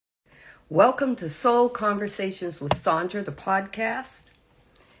Welcome to Soul Conversations with Sandra The Podcast.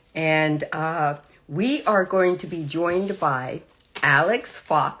 And we are going to be joined by Alex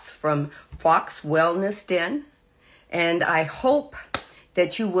Fox from Fox Wellness Den. And I hope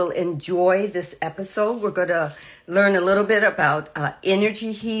that you will enjoy this episode. We're going to learn a little bit about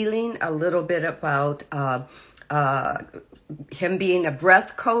energy healing, a little bit about him being a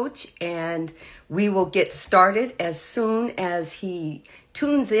breath coach, and we will get started as soon as he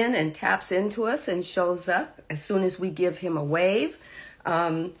tunes in and taps into us and shows up, as soon as we give him a wave.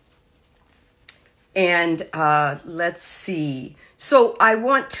 Let's see. So I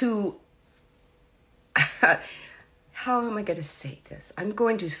want to, how am I going to say this? I'm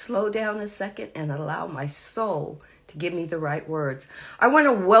going to slow down a second and allow my soul to give me the right words. I want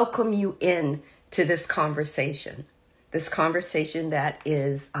to welcome you in to this conversation that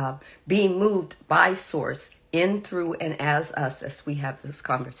is being moved by Source in, through, and as we have this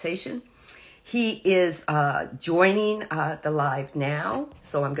conversation. He is joining the live now,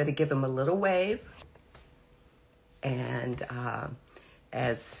 so I'm going to give him a little wave. And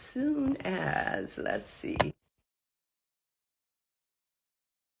as soon as, let's see,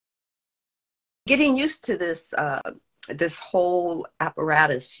 getting used to this this whole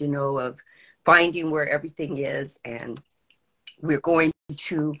apparatus, of finding where everything is, and we're going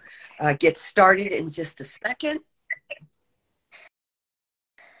to get started in just a second.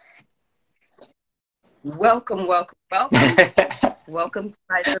 Welcome, welcome, welcome. Welcome to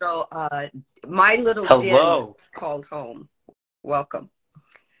my little Hello. den called home. Welcome.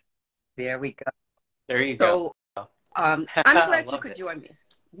 There we go. There you go. I'm glad you could join me.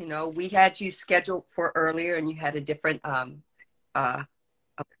 We had you scheduled for earlier, and you had a different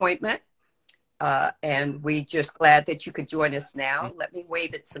appointment. And we just glad that you could join us now. Let me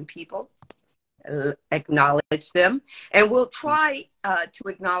wave at some people, acknowledge them, and we'll try to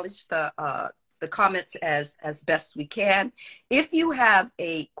acknowledge the comments as best we can. If you have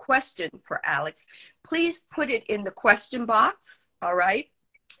a question for Alex, please put it in the question box. All right.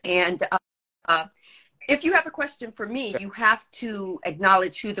 And if you have a question for me, you have to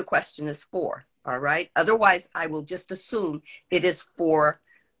acknowledge who the question is for. All right. Otherwise, I will just assume it is for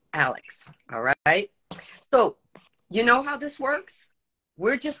Alex. All right. So you know how this works?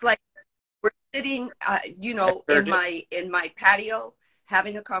 We're just like, we're sitting, in my patio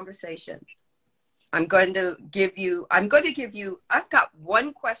having a conversation. I've got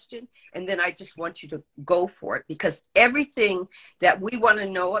one question, and then I just want you to go for it, because everything that we want to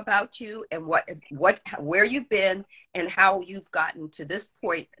know about you and where you've been and how you've gotten to this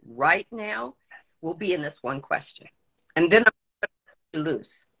point right now will be in this one question. And then I'm going to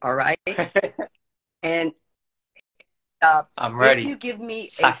loose. All right. And I'm ready. If you give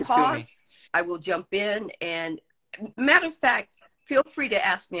me a pause, I will jump in. And matter of fact, feel free to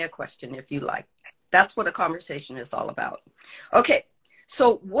ask me a question if you like. That's what a conversation is all about. Okay.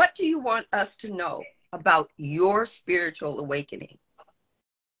 So what do you want us to know about your spiritual awakening?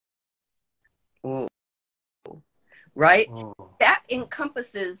 Ooh. Right? Ooh. That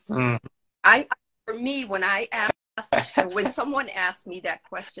encompasses, for me, when someone asked me that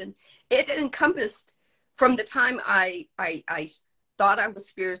question, it encompassed from the time I thought I was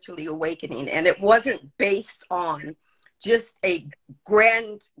spiritually awakening, and it wasn't based on just a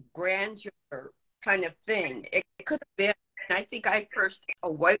grandeur kind of thing. It could have been, and I think I first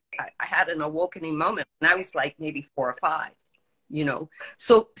I had an awakening moment when I was like maybe 4 or 5,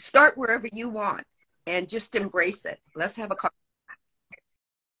 So start wherever you want and just embrace it. Let's have a conversation.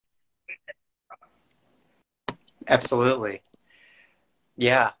 Absolutely.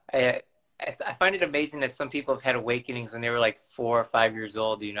 Yeah. I find it amazing that some people have had awakenings when they were like 4 or 5 years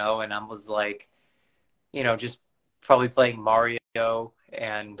old, and I was like, just probably playing Mario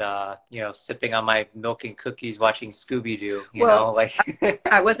and, sipping on my milk and cookies, watching Scooby-Doo,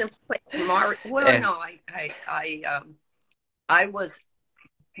 I wasn't playing Mario. Well, and, no, I was,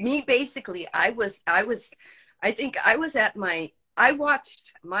 me basically, I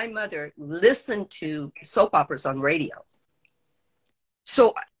watched my mother listen to soap operas on radio.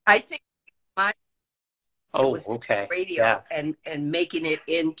 So I think was radio, yeah. and making it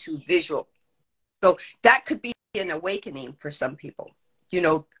into visual. So that could be an awakening for some people,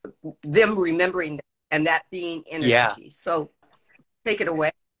 them remembering that, and that being energy. Yeah. So take it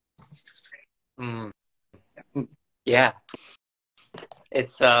away. Yeah.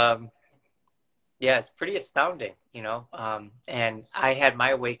 It's it's pretty astounding, and I had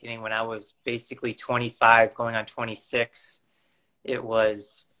my awakening when I was basically 25 going on 26. I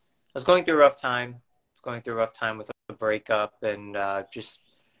was going through a rough time. With a breakup, and just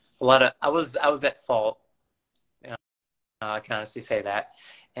a lot of, I was at fault. I can honestly say that.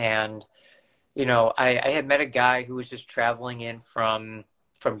 And, I had met a guy who was just traveling in from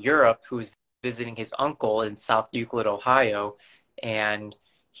Europe, who was visiting his uncle in South Euclid, Ohio. And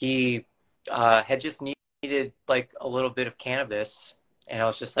he had just needed like a little bit of cannabis. And I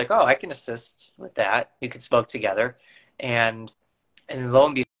was just like, oh, I can assist with that. We could smoke together. And lo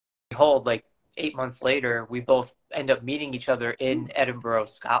and behold, like 8 months later, we both end up meeting each other in Edinburgh,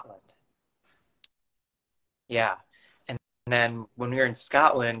 Scotland. Yeah. And then when we were in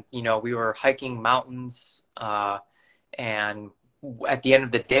Scotland, we were hiking mountains. And at the end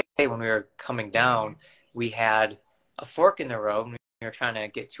of the day, when we were coming down, we had a fork in the road. And we were trying to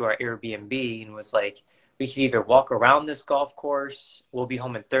get to our Airbnb, and was like, we could either walk around this golf course, we'll be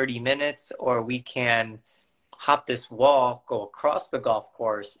home in 30 minutes, or we can hop this wall, go across the golf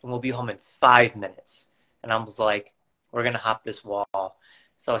course, and we'll be home in 5 minutes. And I was like, we're going to hop this wall.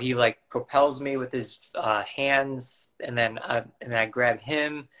 So he like propels me with his hands, and then I grab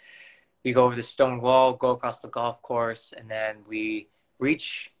him. We go over the stone wall, go across the golf course, and then we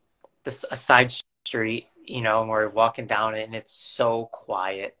reach a side street, and we're walking down it, and it's so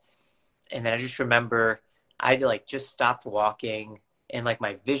quiet. And then I just remember I like just stopped walking, and like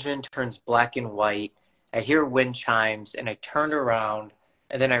my vision turns black and white. I hear wind chimes, and I turned around,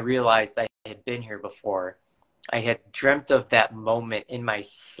 and then I realized I had been here before. I had dreamt of that moment in my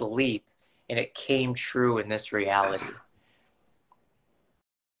sleep, and it came true in this reality.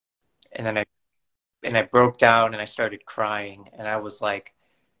 And then I broke down, and I started crying, and I was like,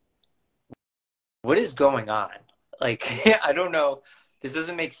 what is going on? Like, I don't know. This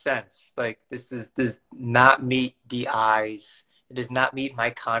doesn't make sense. Like, this does not meet the eyes. It does not meet my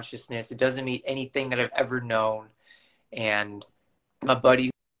consciousness. It doesn't meet anything that I've ever known. And my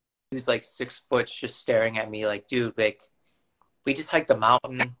buddy, who's like 6 foot, just staring at me like, dude, like, we just hiked the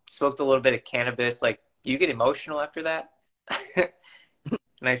mountain, smoked a little bit of cannabis. Like, do you get emotional after that?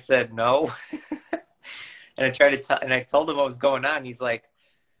 And I said, no. And I told him what was going on. He's like,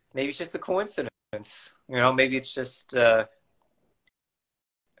 maybe it's just a coincidence. Maybe it's just,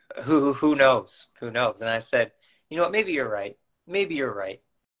 who knows? Who knows? And I said, you know what? Maybe you're right. Maybe you're right.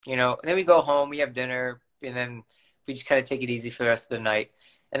 And then we go home, we have dinner, and then we just kind of take it easy for the rest of the night.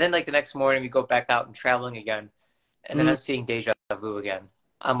 And then like the next morning we go back out and traveling again. And then I'm seeing deja vu again.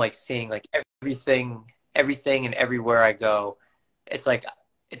 I'm like seeing like everything and everywhere I go. It's like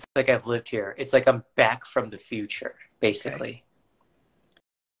I've lived here. It's like I'm back from the future, basically. Okay.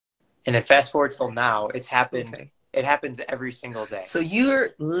 And then fast forward till now, it's happened. Okay. It happens every single day. So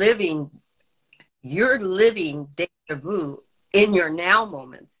you're living deja vu in your now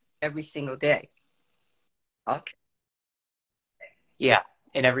moments every single day. Okay. Yeah,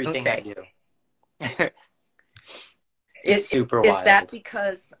 in everything I do. It's super wild. Is that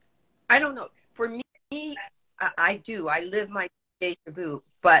because, I don't know, for me, I do. I live my deja vu,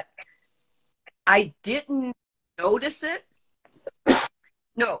 but I didn't notice it.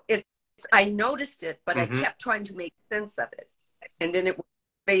 No, I noticed it, but I kept trying to make sense of it. And then it would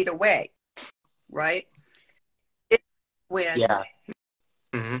fade away, right? I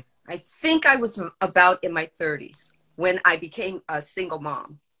think I was about in my 30s when I became a single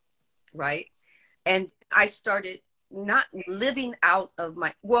mom, right? And I started not living out of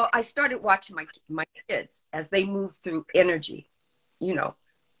I started watching my kids as they move through energy, and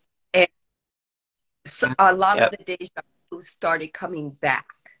so a lot of the deja vu started coming back.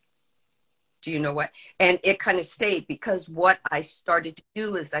 Do you know what? And it kind of stayed, because what I started to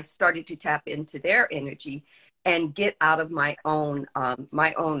do is I started to tap into their energy and get out of my own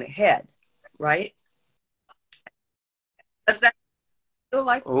head, right? Does that feel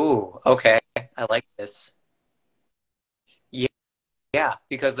like? Ooh, okay. I like this. Yeah,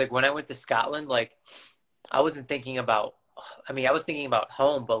 because like when I went to Scotland, like I wasn't thinking about, I was thinking about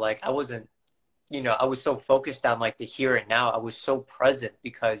home, but like I wasn't, I was so focused on like the here and now. I was so present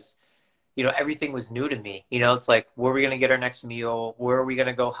because, everything was new to me. It's like, where are we going to get our next meal? Where are we going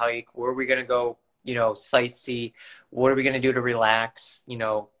to go hike? Where are we going to go, sightsee? What are we going to do to relax?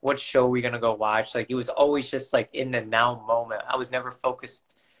 What show are we going to go watch? Like, it was always just like in the now moment. I was never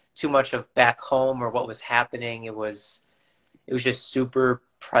focused too much of back home or what was happening. It was just super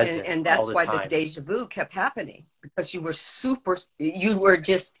present. And that's why the deja vu kept happening, because you were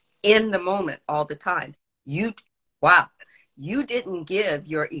just in the moment all the time. You didn't give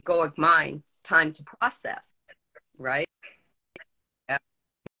your egoic mind time to process, right? Yeah.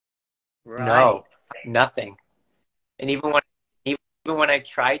 Right. No, nothing. And even when I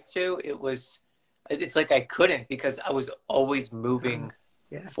tried to, it's like I couldn't, because I was always moving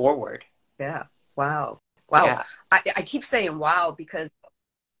forward. Yeah. Wow. Yeah. I keep saying wow, because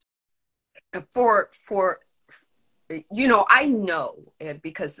for you know, I know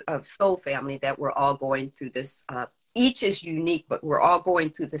because of Soul Family that we're all going through this. Each is unique, but we're all going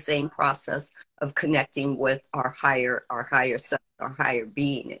through the same process of connecting with our higher self, our higher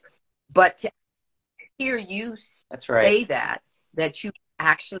being. But to hear you That's say right. that you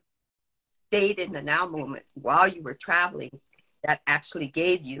actually stayed in the now moment while you were traveling, that actually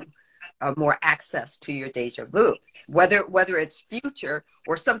gave you more access to your deja vu, whether it's future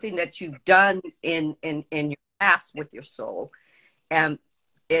or something that you've done in your past with your soul. And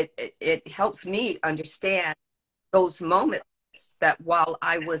it helps me understand those moments that while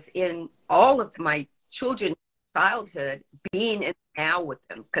I was in all of my children's childhood, being in now with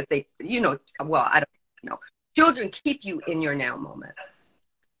them, because they, you know, well, I don't know, children keep you in your now moment.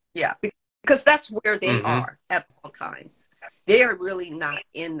 Yeah, because that's where they Mm-hmm. are at all times. They are really not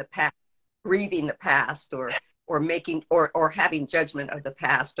in the past, grieving the past, or making or having judgment of the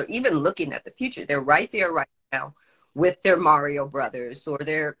past, or even looking at the future. They're right there right now with their Mario brothers or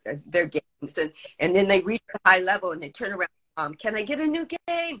their games, and then they reach the high level and they turn around. Can I get a new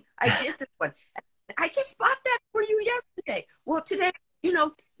game? I did this one. I just bought that for you yesterday. Well, today, you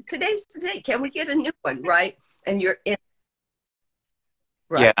know, today's today. Can we get a new one? Right? And you're in.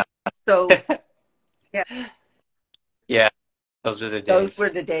 Right. Yeah. So yeah, Yeah. Those are the those were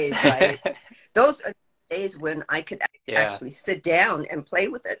days. the days, right? Those are the days when I could Yeah. actually sit down and play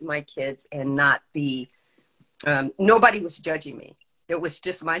with my kids and not be. Nobody was judging me. It was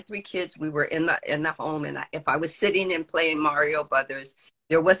just my three kids. We were in the home, and if I was sitting and playing Mario Brothers,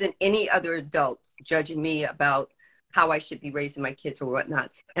 there wasn't any other adult judging me about how I should be raising my kids or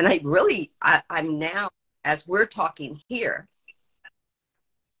whatnot. And I'm now, as we're talking here,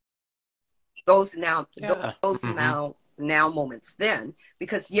 those now Yeah. those Mm-hmm. now moments then,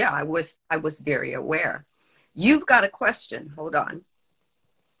 because yeah, I was very aware. You've got a question. Hold on.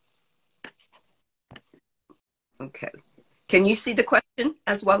 Okay. Can you see the question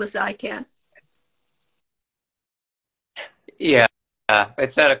as well as I can? Yeah.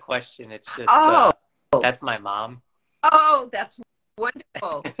 It's not a question. It's just Oh, that's my mom. oh, that's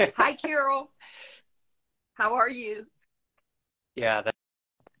wonderful. Hi, Carol. How are you? Yeah,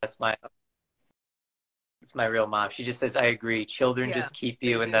 that's my it's my real mom. She just says, I agree. Children Yeah, just keep they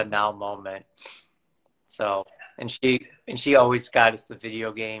you in the do. now moment. So, and she always got us the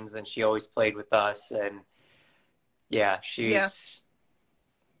video games, and she always played with us, and yeah, Yeah,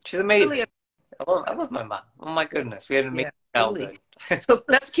 she's really. amazing. I love my mom. Oh my goodness, we had an amazing Yeah, really. childhood. So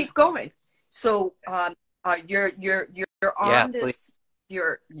let's keep going. So you're Yeah, on please. this.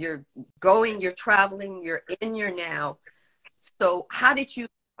 You're going. You're traveling. You're in your now. So how did you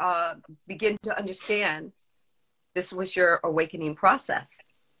begin to understand this was your awakening process?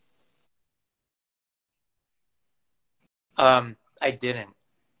 I didn't.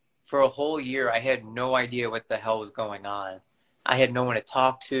 For a whole year, I had no idea what the hell was going on. I had no one to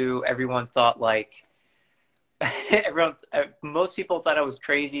talk to. Everyone thought like everyone, most people thought I was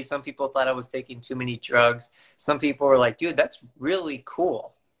crazy. Some people thought I was taking too many drugs. Some people were like, dude, that's really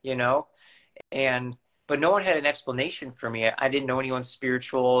cool, you know? And, but no one had an explanation for me. I didn't know anyone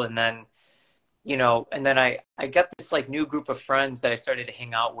spiritual. And then, I got this like new group of friends that I started to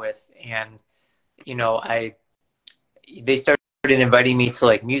hang out with. And, they started inviting me to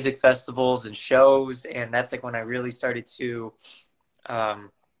like music festivals and shows. And that's like when I really started to,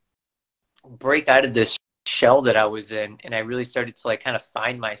 um, break out of this shell that I was in, and I really started to like kind of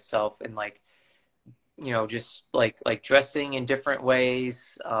find myself and like just like dressing in different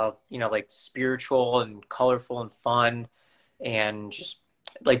ways of like spiritual and colorful and fun, and just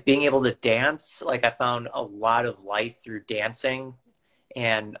like being able to dance. Like I found a lot of life through dancing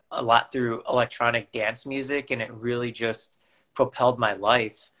and a lot through electronic dance music, and it really just propelled my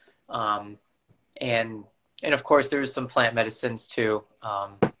life. um, and and of course there was some plant medicines too.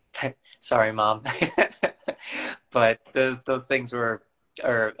 Sorry, mom. But those things are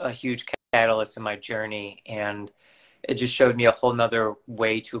a huge catalyst in my journey, and it just showed me a whole nother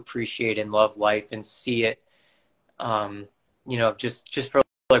way to appreciate and love life and see it, um, just for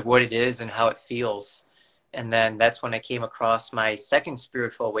like what it is and how it feels. And then that's when I came across my second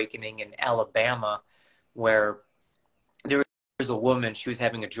spiritual awakening in Alabama, where there was a woman. She was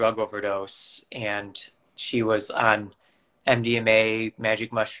having a drug overdose, and she was on MDMA,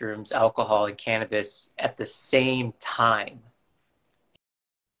 magic mushrooms, alcohol, and cannabis at the same time.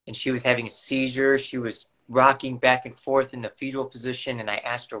 And she was having a seizure. She was rocking back and forth in the fetal position. And I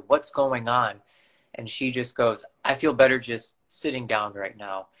asked her, what's going on? And she just goes, I feel better just sitting down right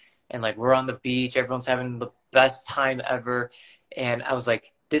now. And like, we're on the beach, everyone's having the best time ever. And I was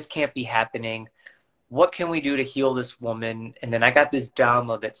like, this can't be happening. What can we do to heal this woman? And then I got this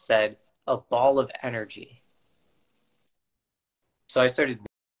download that said, a ball of energy. So I started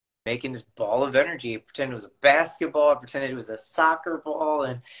making this ball of energy. I pretended it was a basketball. I pretended it was a soccer ball.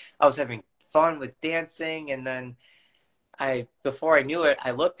 And I was having fun with dancing. And then before I knew it,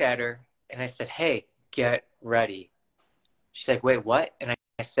 I looked at her and I said, "Hey, get ready." She's like, "Wait, what?" And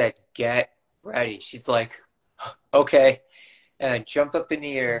I said, "Get ready." She's like, "Okay." And I jumped up in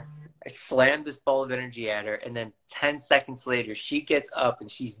the air. I slammed this ball of energy at her. And then 10 seconds later, she gets up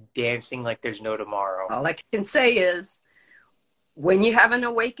and she's dancing like there's no tomorrow. All I can say is, when you have an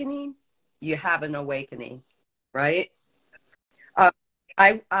awakening, you have an awakening, right?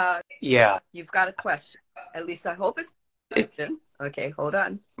 Yeah. You've got a question. At least I hope it's a question. Okay, hold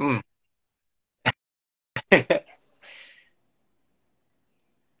on.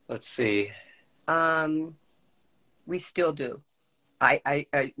 Let's see. We still do.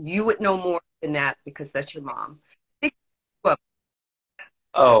 You would know more than that because that's your mom.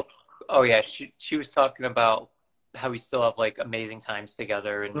 Oh yeah. She was talking about how we still have like amazing times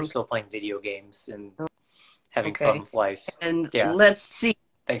together, and we're still playing video games and having fun with life. And let's see.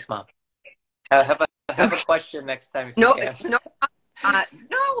 Thanks, Mom. Have a question next time if you can.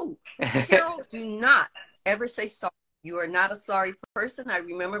 No, Carol, do not ever say sorry. You are not a sorry person. I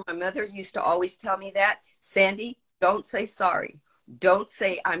remember my mother used to always tell me that. Sandy, don't say sorry. Don't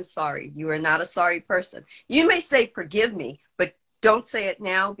say I'm sorry. You are not a sorry person. You may say forgive me, but don't say it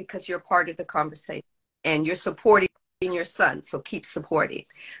now because you're part of the conversation and you're supporting your son. So keep supporting.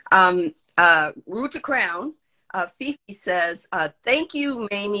 Root to Crown, Fifi says, thank you,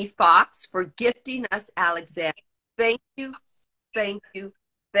 Mamie Fox, for gifting us Alexander. Thank you. Thank you.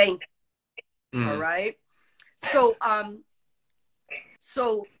 Thank you. All right. So,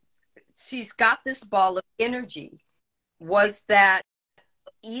 so she's got this ball of energy. Was that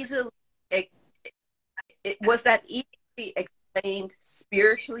easily explained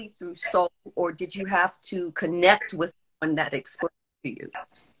spiritually through soul, or did you have to connect with someone that explained to you?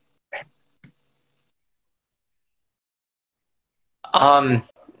 I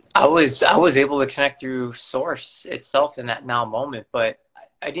was able to connect through source itself in that now moment, but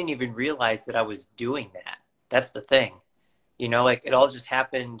I didn't even realize that I was doing that. That's the thing. You know, like it all just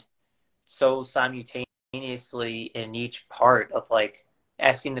happened so simultaneously in each part of like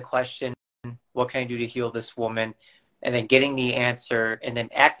asking the question, what can I do to heal this woman? And then getting the answer and then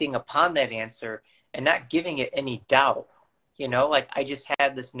acting upon that answer and not giving it any doubt. You know, like I just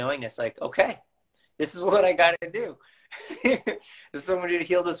had this knowingness like, okay, this is what I got to do. This is what I'm going to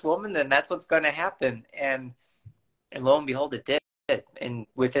heal this woman, then that's what's going to happen. And lo and behold, it did. And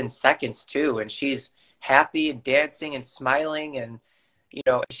within seconds too. And she's happy and dancing and smiling, and you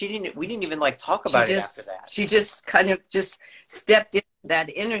know, we didn't even like talk about it after that. She just kind of just stepped into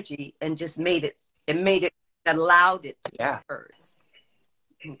that energy and just made it allowed it to be hers.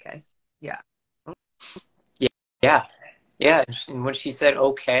 Okay. Yeah. Yeah. And when she said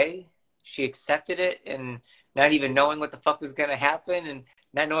okay, she accepted it, and not even knowing what the fuck was gonna happen, and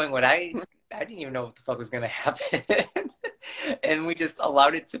not knowing what I didn't even know what the fuck was gonna happen. And we just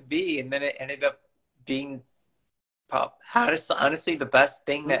allowed it to be, and then it ended up being honestly the best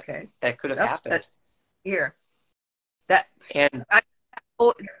thing that could have happened.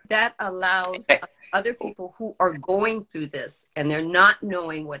 That allows other people who are going through this and they're not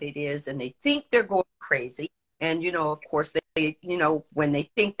knowing what it is and they think they're going crazy. And, you know, of course, they, you know, when they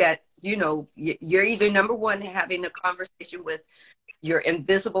think that, you know, you're either number one, having a conversation with your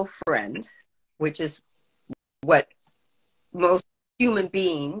invisible friend, which is what most human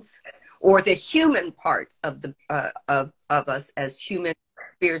beings, or the human part of the of us as human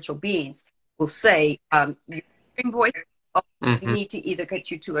spiritual beings, will say, your voice, we need to either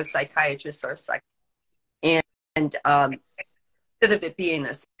get you to a psychiatrist or a psychologist. And instead of it being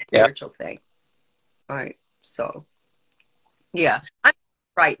a spiritual thing. All right. So, yeah. I'm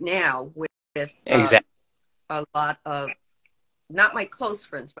right now with a lot of, not my close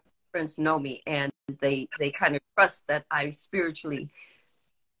friends, but friends know me, and they kind of trust that I spiritually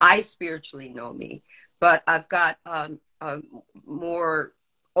know me. But I've got a more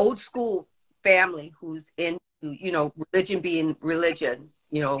old school family who's into, you know, religion being religion,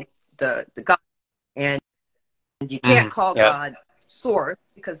 you know, the God. And you can't call God source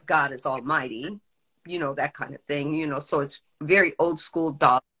because God is almighty, you know, that kind of thing, you know, so it's very old school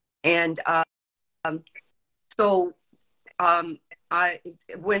dog. And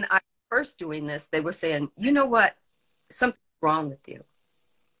when I first doing this, they were saying, you know what, something's wrong with you,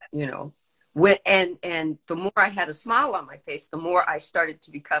 you know. And the more I had a smile on my face, the more I started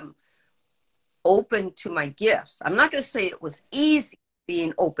to become open to my gifts. I'm not going to say it was easy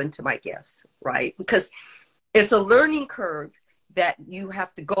being open to my gifts, right? Because it's a learning curve that you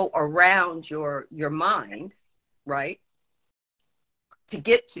have to go around your mind, right? to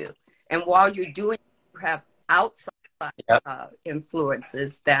get to. And while you're doing it, you have outside Yep.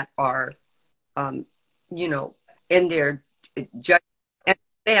 influences that are, you know, in their judgment and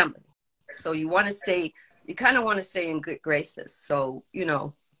family. So you kind of want to stay in good graces. So, you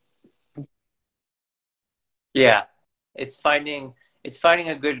know. Yeah. It's finding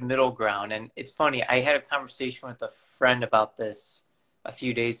a good middle ground. And it's funny, I had a conversation with a friend about this a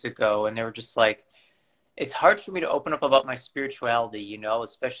few days ago, and they were just like, it's hard for me to open up about my spirituality, you know,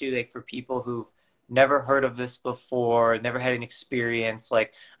 especially like for people who've never heard of this before, never had an experience.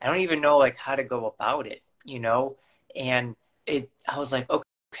 Like, I don't even know like how to go about it, you know? And I was like,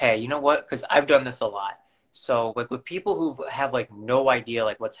 okay, you know what? Because I've done this a lot. So like with people who have like no idea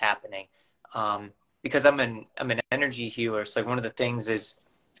like what's happening, because I'm an energy healer. So like one of the things is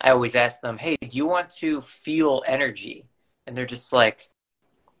I always ask them, hey, do you want to feel energy? And they're just like,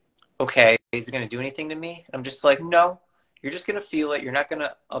 okay, is it going to do anything to me? And I'm just like, no, you're just going to feel it. You're not going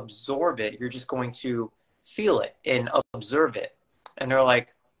to absorb it. You're just going to feel it and observe it. And they're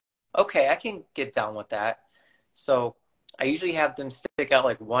like, okay, I can get down with that. So I usually have them stick out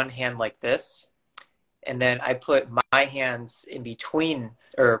like one hand like this. And then I put my hands in between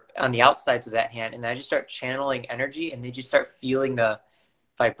or on the outsides of that hand. And then I just start channeling energy, and they just start feeling the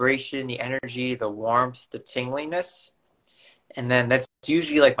vibration, the energy, the warmth, the tingliness. And then that's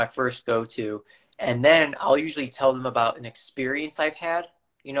usually like my first go-to. And then I'll usually tell them about an experience I've had,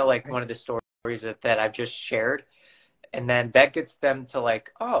 you know, like one of the stories that I've just shared. And then that gets them to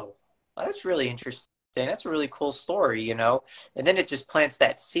like, oh, well, that's really interesting. That's a really cool story, you know? And then it just plants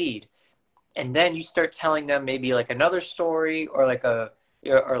that seed. And then you start telling them maybe like another story or like a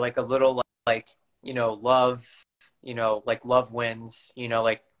little like, you know, love, you know, like love wins, you know,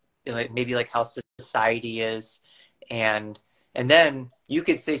 like maybe like how society is. And then you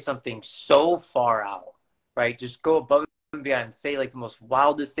could say something so far out, right? Just go above and beyond and say like the most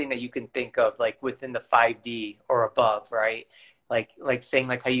wildest thing that you can think of, like within the 5D or above, right? Like saying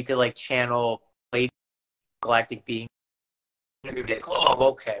like how you could like channel late galactic beings. You'd be like,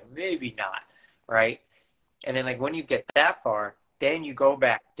 oh, okay, maybe not, right? And then like when you get that far, then you go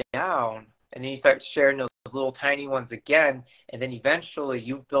back down and then you start sharing those little tiny ones again. And then eventually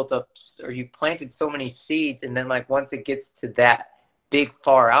you've built up or you planted so many seeds. And then like once it gets to that big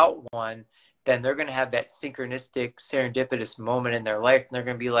far out one, then they're going to have that synchronistic serendipitous moment in their life. And they're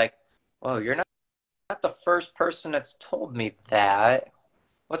going to be like, oh, you're not the first person that's told me that.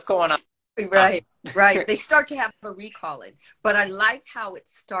 What's going on? Right, right. They start to have a recalling. But I like how it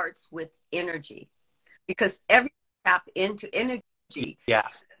starts with energy, because every tap into energy, Yeah.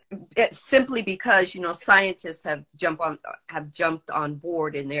 it's simply because, you know, scientists have jumped on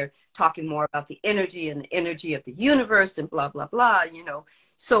board, and they're talking more about the energy and the energy of the universe and blah, blah, blah, you know.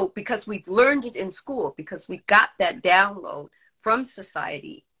 So because we've learned it in school, because we got that download from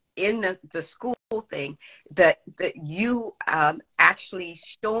society in the school thing, that you actually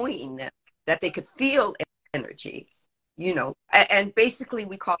showing them that they could feel energy, you know, and basically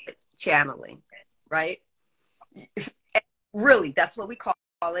we call it channeling, right? Really, that's what we call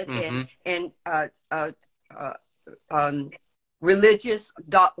it. Mm-hmm. And religious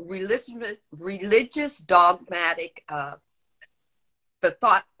dogmatic, the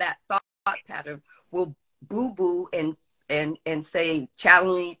thought pattern will boo and say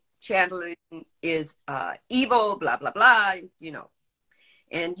channeling is evil, blah blah blah, you know.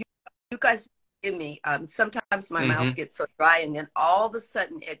 And you guys give me, sometimes my mouth gets so dry, and then all of a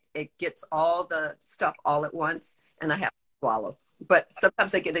sudden it gets all the stuff all at once, and I have to swallow. But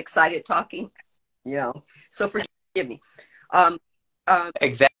sometimes I get excited talking, you know. So forgive me.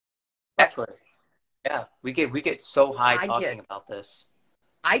 Exactly. Yeah, we get so high talking about this.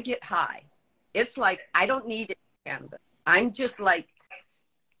 I get high. It's like I don't need it in Canada. I'm just like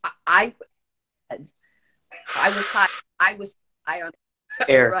I was high. I was high on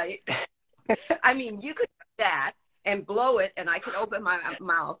Air. Right. I mean, you could do that and blow it, and I could open my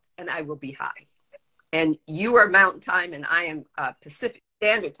mouth, and I will be high. And you are Mountain Time, and I am Pacific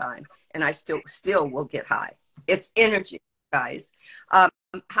Standard Time, and I still will get high. It's energy, guys.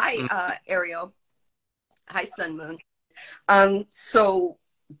 Hi, Ariel. Hi, Sun Moon. So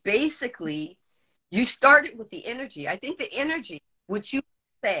basically, you started with the energy. I think the energy, which you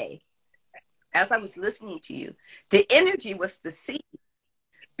say, as I was listening to you, the energy was the seed.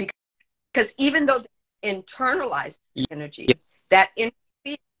 Because even though they internalize energy, that energy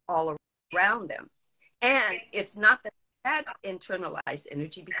is all around them. And it's not that that's internalized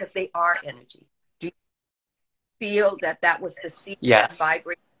energy, because they are energy. Do you feel that was the seed that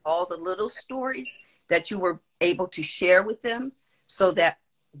vibrated all the little stories that you were able to share with them, so that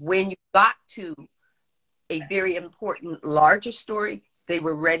when you got to a very important larger story, they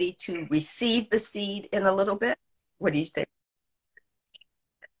were ready to receive the seed in a little bit? What do you think?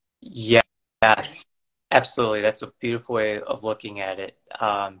 Yes, absolutely. That's a beautiful way of looking at it.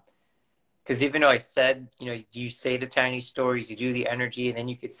 Because even though I said, you say the tiny stories, you do the energy, and then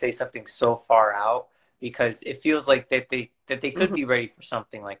you could say something so far out because it feels like that they could Mhm. be ready for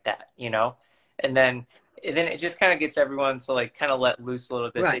something like that. And then it just kind of gets everyone to like kind of let loose a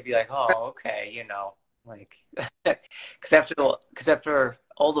little bit. Right. They'd be like, oh, okay, like because after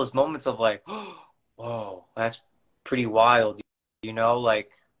all those moments of like, whoa, that's pretty wild,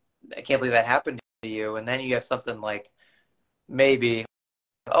 like I can't believe that happened to you, and then you have something like maybe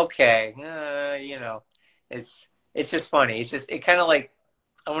okay, it's just funny. It kind of like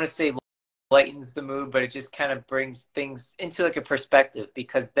I want to say lightens the mood, but it just kind of brings things into like a perspective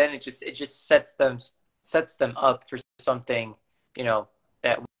because then it just sets them up for something,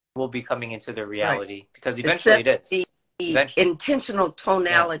 that will be coming into their Right. reality because It eventually it sets the is. Eventually, intentional yeah,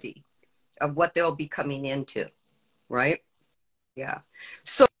 tonality of what they'll be coming into, right? Yeah.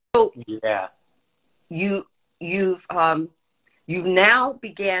 So yeah, you you've now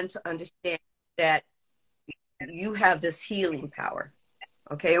began to understand that you have this healing power.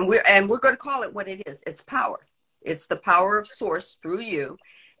 Okay, and we're going to call it what it is. It's power. It's the power of source through you,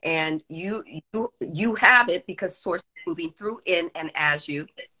 and you have it because source is moving through in and as you,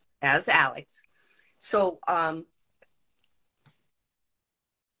 as Alex. So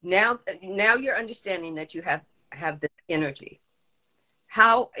now you're understanding that you have this energy.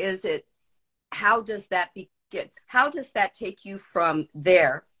 How is it? How does that begin? How does that take you from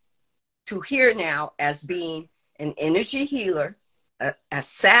there to here now as being an energy healer, a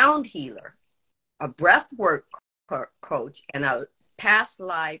sound healer, a breathwork coach, and a past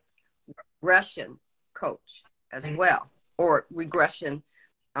life regression coach as well, or regression,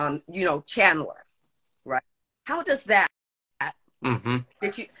 channeler, right? How does that mm-hmm.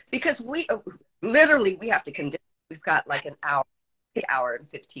 get you? Because we literally we have to condense. We've got like an hour and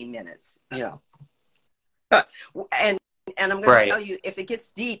 15 minutes, and I'm going to Right. tell you, if it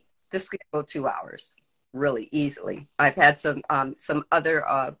gets deep, this could go 2 hours really easily. I've had some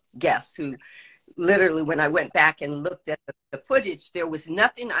other guests who literally, when I went back and looked at the footage, there was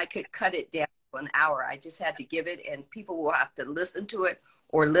nothing I could cut it down to an hour. I just had to give it, and people will have to listen to it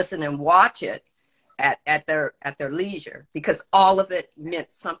or listen and watch it at their leisure because all of it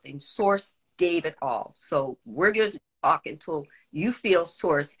meant something. Source gave it all. So we're going to talk until you feel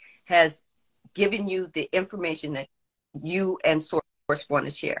Source has given you the information that you and Source want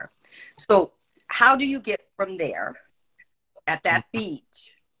to share. So how do you get from there at that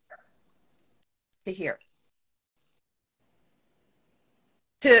beach to here?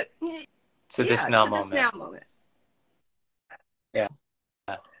 To To this yeah, now to this moment. now moment. Yeah.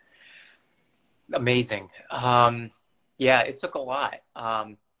 Amazing. Yeah, it took a lot.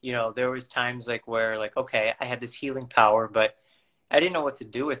 There was times like where like, okay, I had this healing power, but I didn't know what to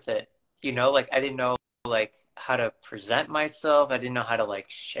do with it. Like I didn't know like how to present myself. I didn't know how to like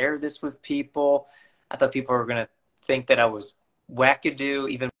share this with people. I thought people were gonna think that I was wackadoo,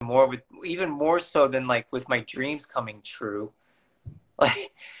 even more so than like with my dreams coming true.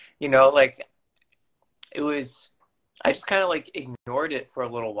 Like, like it was I just kind of like ignored it for a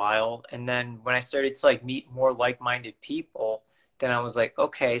little while. And then when I started to like meet more like-minded people, then I was like,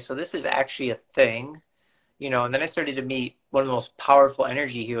 okay, so this is actually a thing, and then I started to meet one of the most powerful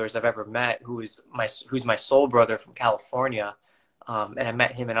energy healers I've ever met, who's my soul brother from California. And I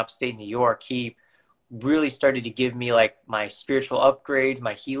met him in upstate New York. He really started to give me like my spiritual upgrades,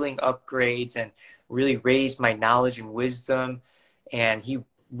 my healing upgrades, and really raised my knowledge and wisdom. And he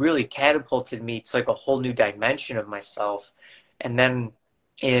really catapulted me to like a whole new dimension of myself. And then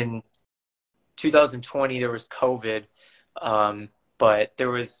in 2020, there was COVID. But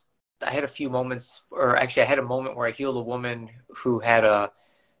I had a few moments, or actually I had a moment where I healed a woman who had an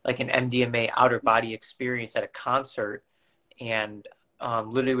MDMA outer body experience at a concert. And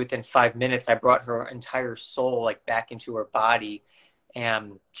literally within 5 minutes, I brought her entire soul like back into her body.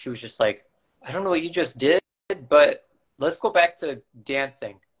 And she was just like, I don't know what you just did, but let's go back to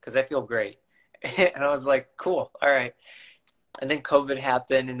dancing because I feel great. And I was like, cool. All right. And then COVID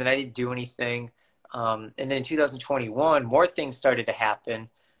happened and then I didn't do anything. And then in 2021, more things started to happen.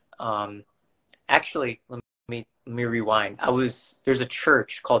 Actually, let me rewind. There's a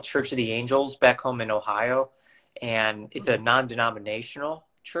church called Church of the Angels back home in Ohio, and it's a non-denominational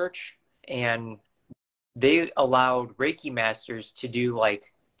church, and they allowed Reiki masters to do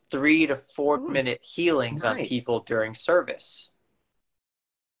like 3 to 4 minute healings on Nice. people during service.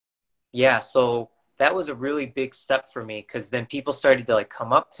 Yeah, so that was a really big step for me because then people started to like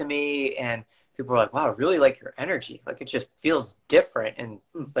come up to me and people were like, wow, I really like your energy. Like, it just feels different and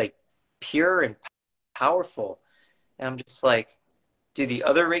like pure and powerful. And I'm just like, do the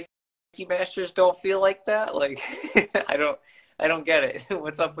other Reiki masters don't feel like that? Like, I don't get it.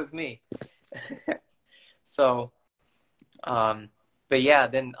 What's up with me? So, but yeah,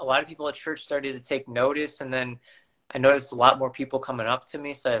 then a lot of people at church started to take notice, and then I noticed a lot more people coming up to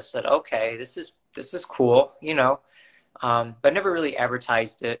me. So I said, okay, this is cool, you know, but I never really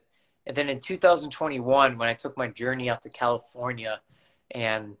advertised it. And then in 2021, when I took my journey out to California,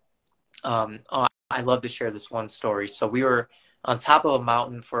 and I love to share this one story. So we were on top of a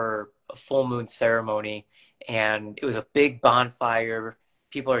mountain for a full moon ceremony, and it was a big bonfire.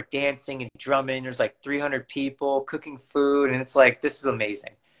 People are dancing and drumming. There's like 300 people cooking food, and it's like, this is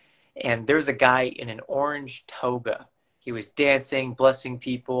amazing. And there's a guy in an orange toga. He was dancing, blessing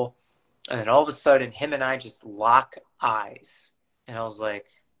people, and then all of a sudden, him and I just lock eyes. And I was like,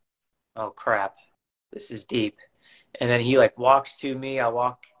 oh crap, this is deep. And then he like walks to me.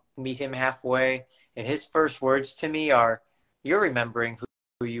 I meet him halfway, and his first words to me are, "You're remembering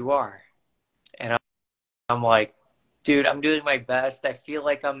who you are." And I'm like, dude, I'm doing my best. I feel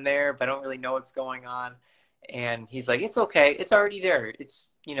like I'm there, but I don't really know what's going on. And he's like, it's okay. It's already there. It's,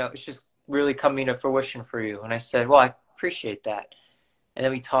 you know, it's just really coming to fruition for you. And I said, well, I appreciate that. And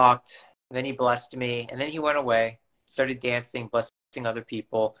then we talked, and then he blessed me, and then he went away, started dancing, blessing other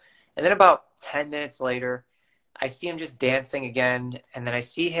people. And then about 10 minutes later, I see him just dancing again. And then I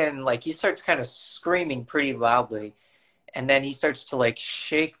see him, like, he starts kind of screaming pretty loudly. And then he starts to like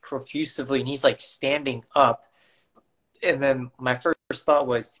shake profusively, and he's like standing up. And then my first thought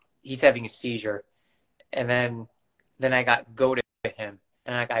was, he's having a seizure. And then I got go to him,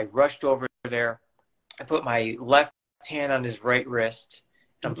 and I rushed over there. I put my left hand on his right wrist,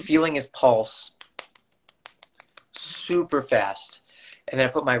 and I'm feeling his pulse super fast. And then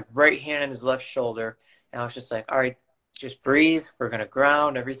I put my right hand on his left shoulder, and I was just like, all right, just breathe. We're going to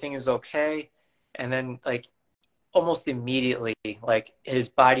ground. Everything is okay. And then like almost immediately, like his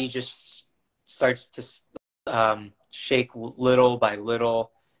body just starts to shake little by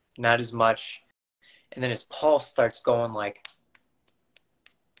little, not as much. And then his pulse starts going like,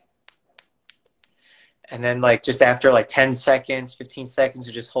 and then like just after like 10 seconds, 15 seconds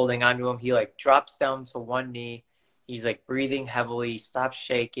of just holding on to him, he like drops down to one knee. He's like breathing heavily, stops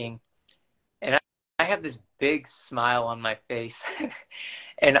shaking. And I have this big smile on my face.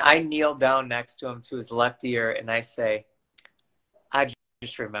 And I kneel down next to him to his left ear, and I say, I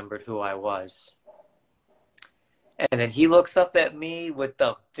just remembered who I was. And then he looks up at me with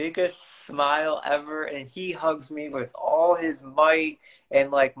the biggest smile ever, and he hugs me with all his might. And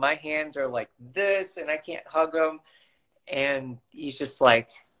like my hands are like this, and I can't hug him. And he's just like,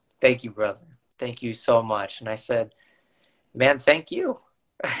 thank you, brother. Thank you so much. And I said, man, thank you.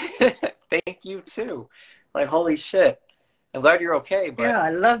 Thank you too. Like, holy shit. I'm glad you're okay. But yeah, I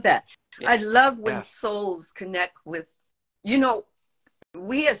love that. Yeah. I love when souls connect with, you know,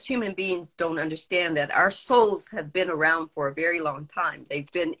 we as human beings don't understand that our souls have been around for a very long time.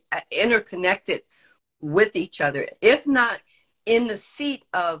 They've been interconnected with each other, if not in the seat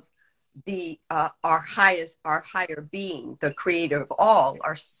of the our higher being, the creator of all.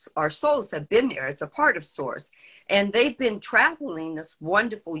 Our souls have been there. It's a part of source, and they've been traveling this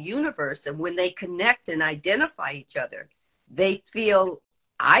wonderful universe. And when they connect and identify each other, they feel,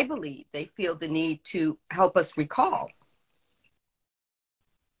 I believe, they feel the need to help us recall.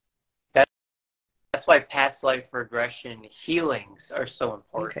 That's why past life regression healings are so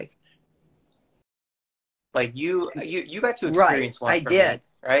important. Okay. Like you got to experience one. I did. Me,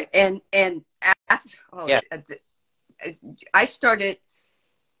 right? And after, I started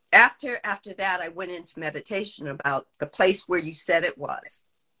after that. I went into meditation about the place where you said it was,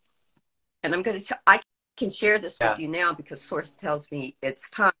 and I'm going to tell. I can share this with you now because Source tells me it's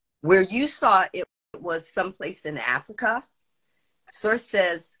time. Where you saw it was someplace in Africa. Source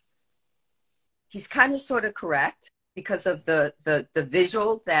says he's kind of sort of correct because of the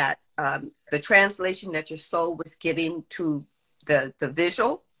visual that the translation that your soul was giving to the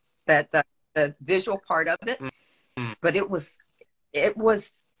visual, that the visual part of it. Mm-hmm. But it was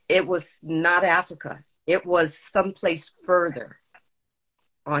not Africa. It was someplace further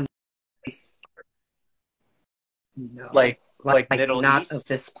on. No, like Middle not East? Of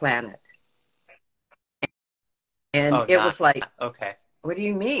this planet. And it was like, okay. What do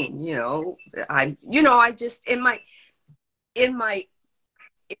you mean? I just in my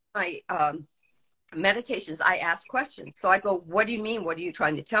meditations, I ask questions. So I go, what do you mean? What are you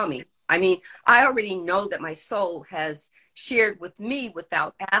trying to tell me? I mean, I already know that my soul has shared with me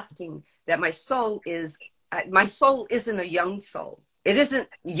without asking that my soul isn't a young soul. It isn't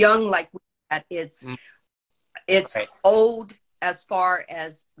young like we that it's Mm, it's right. old as far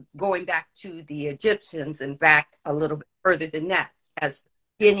as going back to the Egyptians and back a little bit further than that as the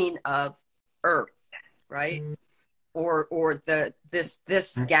beginning of Earth, right? Or this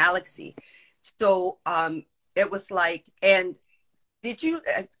galaxy. So it was like, and did you?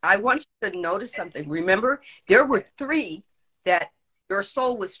 I want you to notice something. Remember, there were three that your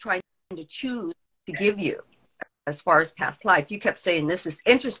soul was trying to choose to give you as far as past life. You kept saying this is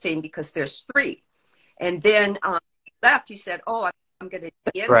interesting because there's three, and then left. You said, "Oh, I'm going to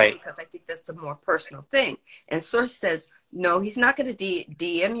DM you Right. because I think that's a more personal thing." And Source says, "No, he's not going to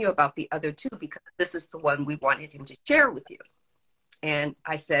DM you about the other two because this is the one we wanted him to share with you." And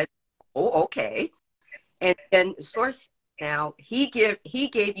I said, "Oh, okay." And then Source, now he gave you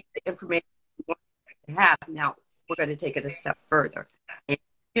the information you wanted to have. Now we're going to take it a step further. And,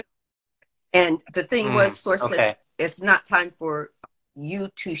 and the thing was, Source says Okay. it's not time for you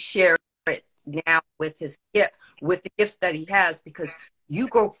to share it now with his gift, with the gifts that he has, because you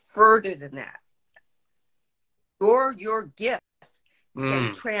go further than that. Your gift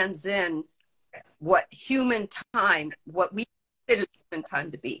can transcend what human time, what we consider human time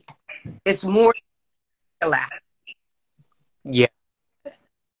to be. It's more galactic. Yeah.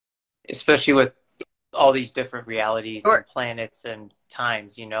 Especially with all these different realities and Or, planets and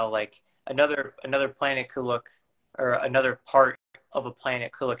times, like another planet could look, or another part of a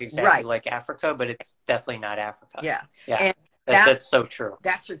planet could look exactly right. like Africa, but it's definitely not Africa. Yeah. Yeah. And That's so true.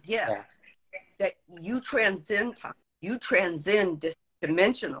 That's your gift. Yeah. That you transcend time. You transcend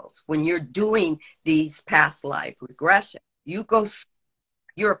dimensionals when you're doing these past life regression.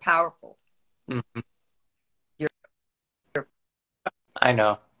 You're powerful. Mm-hmm. You're I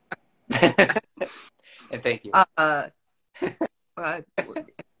know. And thank you.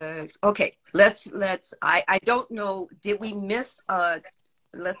 Okay, let's I don't know, did we miss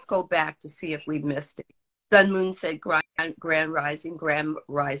let's go back to see if we missed it. Sun Moon said grand rising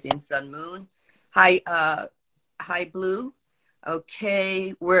Sun Moon. Hi Blue.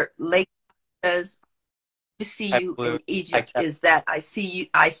 Okay, we're Lake says you see you in Egypt. Is that I see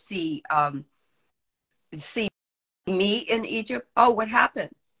me in Egypt? Oh, what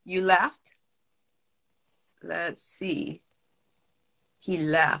happened? You left? Let's see. He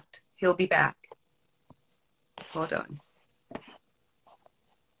left. He'll be back. Hold on.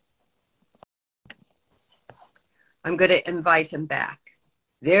 I'm going to invite him back.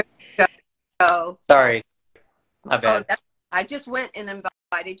 There you go. Sorry. My bad. Oh, I just went and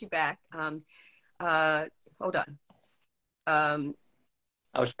invited you back. Hold on. I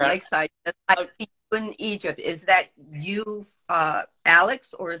was trying. Lakeside. I see you in Egypt. Is that you,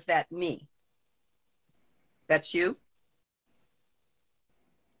 Alex, or is that me? That's you?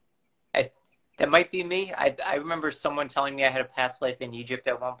 That might be me. I remember someone telling me I had a past life in Egypt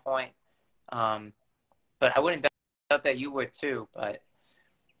at one point. But I wouldn't doubt that you would too. But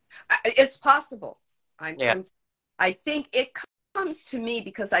it's possible. Yeah. I think it comes to me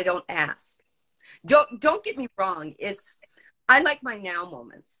because I don't ask. Don't get me wrong. I like my now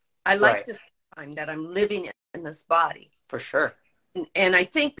moments. I like this time that I'm living in this body. For sure. And I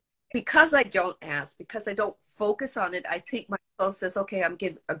think because I don't ask, because I don't focus on it, I think my soul says, okay, I'm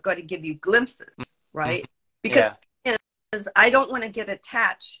going to give you glimpses, right? Because I don't want to get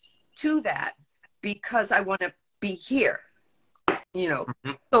attached to that because I want to be here,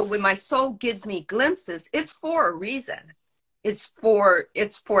 So when my soul gives me glimpses, it's for a reason. It's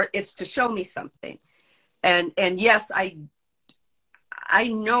to show me something. And yes, I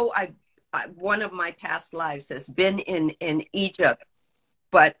know one of my past lives has been in Egypt,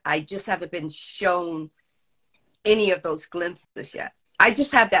 but I just haven't been shown any of those glimpses yet. I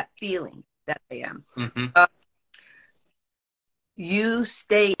just have that feeling that I am. You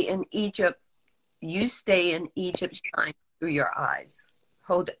stay in Egypt. You stay in Egypt, shine through your eyes.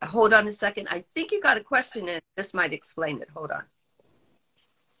 Hold on a second. I think you got a question, and this might explain it. Hold on.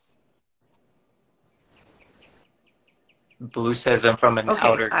 Blue says I'm from an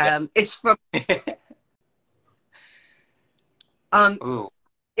outer. It's from. Ooh.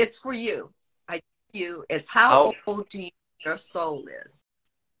 It's for you. It's how old do you think your soul is?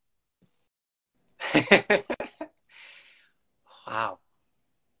 Wow.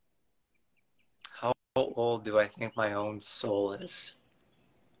 How old do I think my own soul is?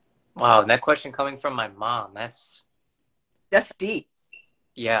 Wow, and that question coming from my mom. That's deep.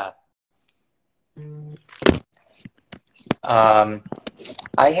 Yeah. I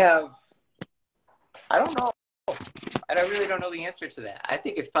don't know. I really don't know the answer to that. I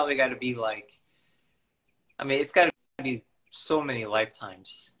think it's probably got to be it's got to be so many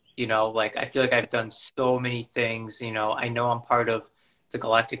lifetimes, I feel like I've done so many things, I know I'm part of the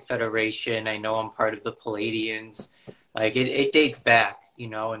Galactic Federation. I know I'm part of the Palladians. Like it dates back, you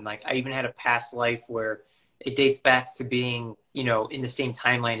know, and like I even had a past life where it dates back to being, you know, in the same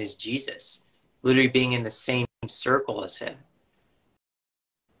timeline as Jesus, literally being in the same circle as him.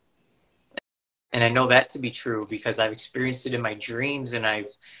 And I know that to be true because I've experienced it in my dreams, and I've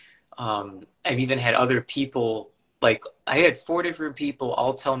even had other people, like I had 4 different people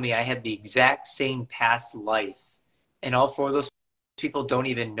all tell me I had the exact same past life, and all 4 of those people don't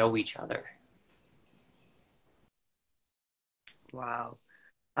even know each other. Wow.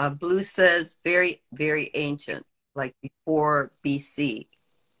 Blue says very, very ancient, like before BC.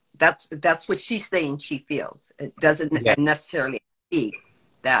 That's what she's saying she feels. It doesn't necessarily be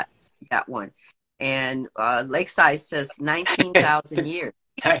that one. And Lakeside says 19,000 years.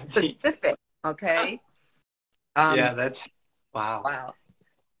 Specific, okay? Yeah, that's wow. Wow.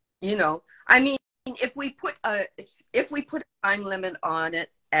 You know, I mean, if we put a time limit on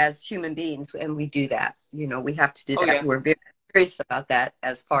it as human beings, and we do that, you know, we have to do that. Yeah. We're very curious about that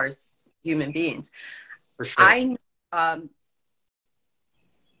as far as human beings. For sure.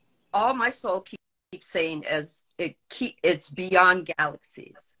 All my soul keeps saying is it's beyond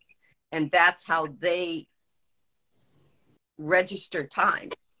galaxies, and that's how they register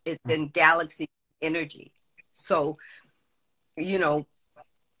time. It's in galaxy energy. So, you know,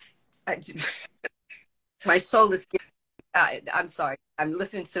 my soul is. I'm sorry. I'm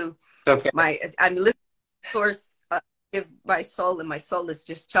listening to I'm listening to source. Give my soul, and my soul is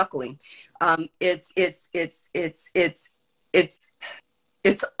just chuckling. It's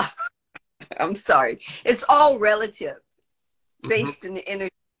I'm sorry. It's all relative, based in the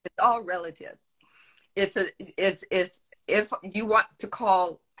energy. It's all relative. It's if you want to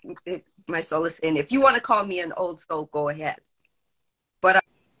call it, my soul is saying, if you want to call me an old soul, go ahead. But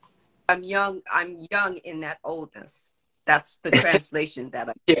I'm young. I'm young in that oldness. That's the translation that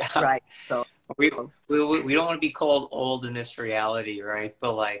I right. So we don't want to be called old in this reality, right?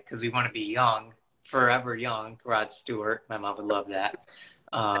 But like, because we want to be young, forever young. Rod Stewart, my mom would love that.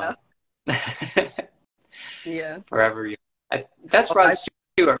 Yeah. Forever young. That's Rod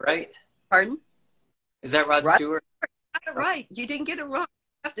Stewart, right? Pardon? Is that Rod Stewart? You got it right. You didn't get it wrong.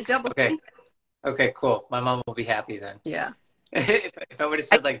 You have to double think. Okay, cool. My mom will be happy then. Yeah. If I would have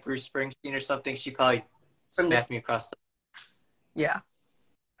said like Bruce Springsteen or something, she probably smacked me across the. Yeah.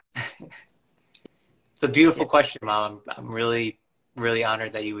 It's a beautiful question, Mom. I'm really, really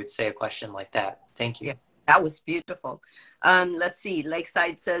honored that you would say a question like that. Thank you. Yeah, that was beautiful. Let's see.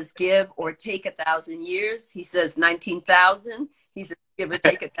 Lakeside says, give or take 1,000 years. He says 19,000. He says, give or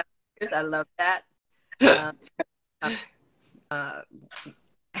take 1,000 years. I love that.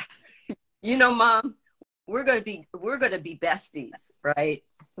 You know, Mom, we're gonna be besties, right?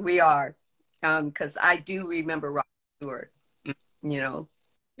 We are, because I do remember Rod Stewart. You know,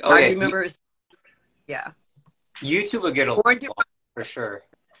 I remember. Yeah. You two will get along for sure.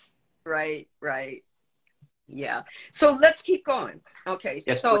 Right. Yeah. So let's keep going. Okay.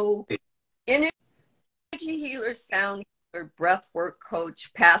 Yes, so energy healer, sound healer, breathwork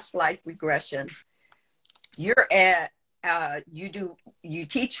coach, past life regression. You're at you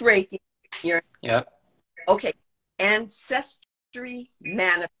teach Reiki. Okay. Ancestry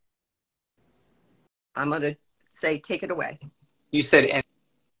manifest. I'm gonna say take it away. You said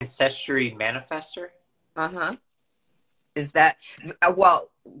ancestry manifester? Uh-huh. Is that well,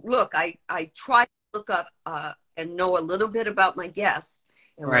 look, I try to look up and know a little bit about my guests.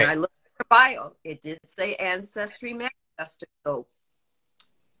 And when I looked at her bio, it did say ancestry manifester. So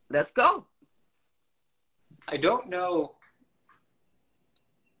let's go. I don't know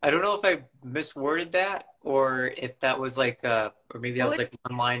if I misworded that or if that was like or maybe that was like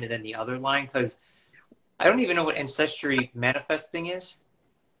one line and then the other line, because I don't even know what ancestry manifesting is.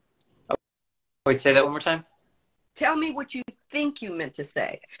 Oh, wait, say that one more time. Tell me what you think you meant to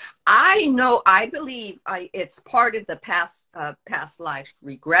say. I believe it's part of the past life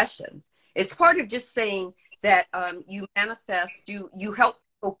regression. It's part of just saying that you manifest, you help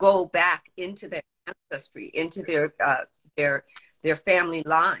people go back into their ancestry, into their family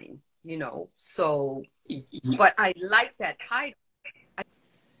line, you know. So, but I like that title. I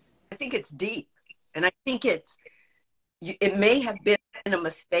think it's deep. And I think it may have been a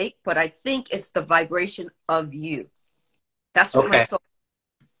mistake, but I think it's the vibration of you. That's what my soul.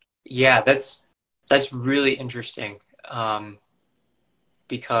 Yeah, that's really interesting.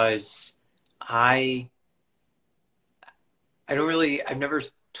 Because I've never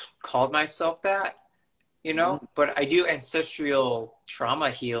called myself that, you know, but I do ancestral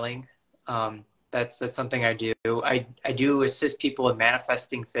trauma healing. That's something I do. I do assist people in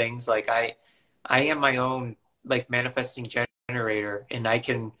manifesting things. Like I am my own like manifesting generator, and I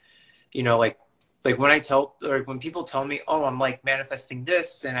can, like when people tell me, oh, I'm like manifesting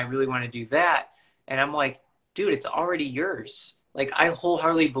this and I really want to do that. And I'm like, dude, it's already yours. Like, I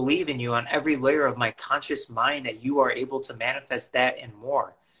wholeheartedly believe in you on every layer of my conscious mind that you are able to manifest that and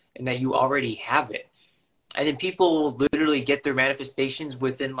more, and that you already have it. And then people will literally get their manifestations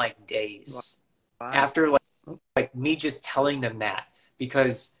within like days. Wow. After like me just telling them that,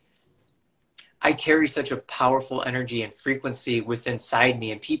 because I carry such a powerful energy and frequency within inside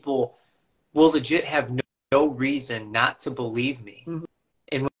me, and people will legit have no reason not to believe me. Mm-hmm.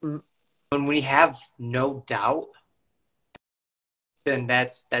 And when we have no doubt, then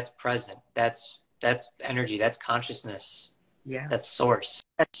that's present. That's energy. That's consciousness. Yeah. That's source.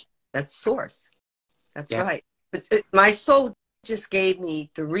 That's source. That's right. But my soul just gave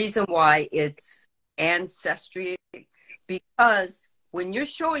me the reason why it's ancestry, because when you're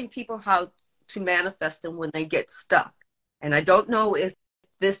showing people how to manifest them when they get stuck, and I don't know if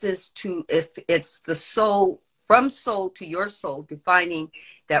it's the soul, from soul to your soul, defining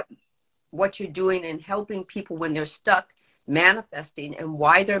that what you're doing and helping people when they're stuck manifesting, and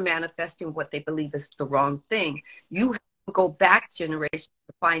why they're manifesting what they believe is the wrong thing. You have to go back generations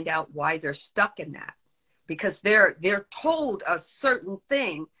to find out why they're stuck in that, because they're told a certain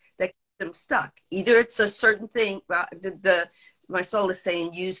thing that keeps them stuck. Either it's a certain thing. My soul is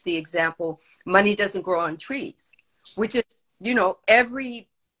saying, use the example, money doesn't grow on trees, which is, every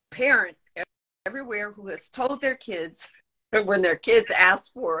parent everywhere who has told their kids, when their kids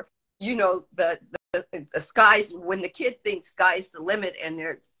ask for, the skies, when the kid thinks sky's the limit, and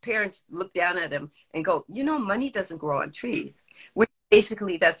their parents look down at him and go, money doesn't grow on trees. Which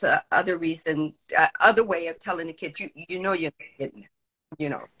basically, that's a other reason, other way of telling a kid, you're not getting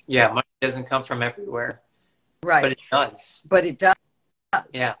it, Yeah, money doesn't come from everywhere. Right. But it does. But it does.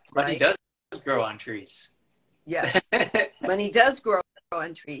 Yeah, money does grow on trees. Yes, money does grow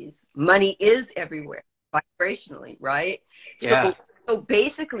on trees. Money is everywhere, vibrationally, right? Yeah. So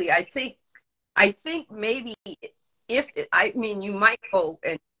basically, I think maybe you might go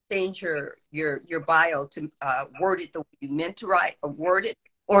and change your bio to word it the way you meant to word it,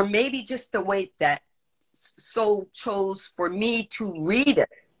 or maybe just the way that soul chose for me to read it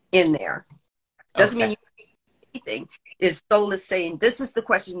in there. Doesn't mean anything. Is soul is saying, this is the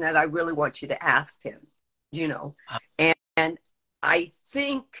question that I really want you to ask him, and I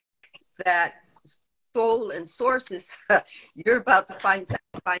think that soul and sources, you're about to find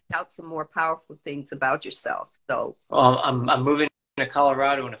out some more powerful things about yourself. So, well, I'm moving to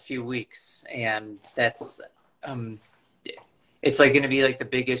Colorado in a few weeks, and that's it's like going to be like the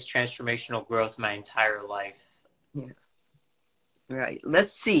biggest transformational growth of my entire life. Yeah. Right.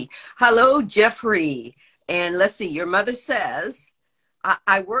 Let's see. Hello, Jeffrey. And let's see. Your mother says,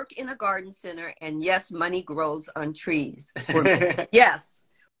 I work in a garden center, and yes, money grows on trees. Yes.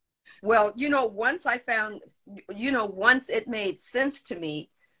 Well, once I found, once it made sense to me,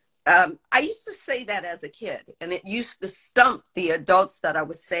 I used to say that as a kid, and it used to stump the adults that I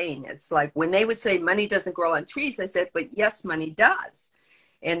was saying. It's like when they would say money doesn't grow on trees, I said, but yes, money does.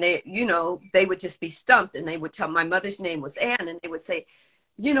 And they, they would just be stumped, and they would tell, my mother's name was Ann, and they would say,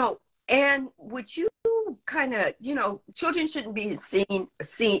 Ann, would you kind of, children shouldn't be seen,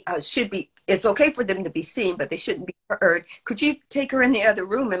 it's okay for them to be seen, but they shouldn't be heard. Could you take her in the other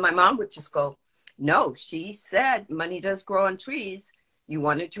room? And my mom would just go, no, she said money does grow on trees. You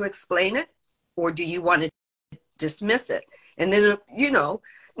wanted to explain it, or do you want to dismiss it? And then,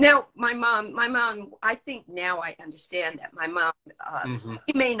 now my mom, I think now I understand that my mom,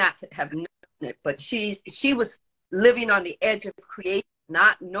 she may not have known it, but she was living on the edge of creation,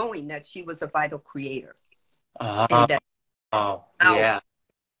 not knowing that she was a vital creator. And that, yeah.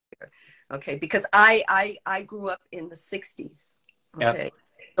 Okay, because I grew up in the 60s. Okay, yep.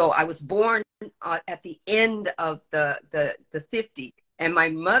 So I was born at the end of the 50s, and my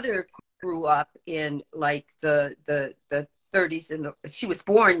mother grew up in like the 30s, and she was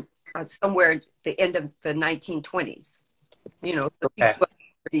born somewhere at the end of the 1920s. The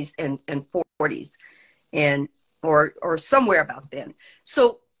 30s and 40s, and or somewhere about then.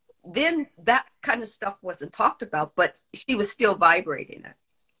 So then that kind of stuff wasn't talked about, but she was still vibrating it,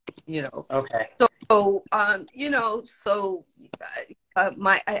 Okay. So,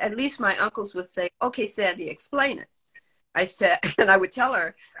 at least my uncles would say, okay, Sandy, explain it. I said, and I would tell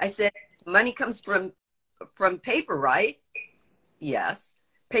her, I said, money comes from paper, right? Yes.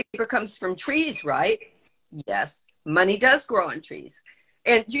 Paper comes from trees, right? Yes. Money does grow on trees.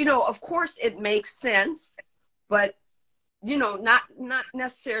 And, of course it makes sense, but not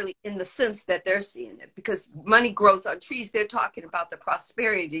necessarily in the sense that they're seeing it, because money grows on trees. They're talking about the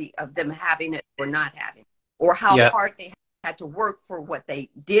prosperity of them having it or not having it, or how hard they have had to work for what they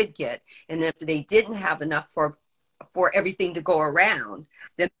did get. And if they didn't have enough for everything to go around,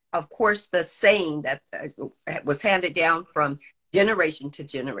 then of course the saying that was handed down from generation to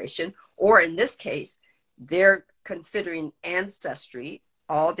generation, or in this case, they're considering ancestry,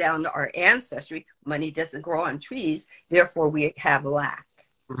 all down to our ancestry. Money doesn't grow on trees, therefore we have lack,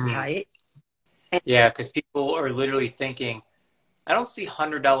 right? And yeah, because people are literally thinking, I don't see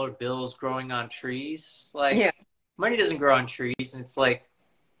 $100 bills growing on trees. Like, yeah, money doesn't grow on trees. And it's like,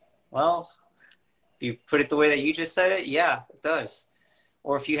 well, if you put it the way that you just said it, yeah, it does.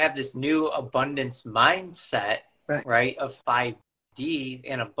 Or if you have this new abundance mindset, right, of 5D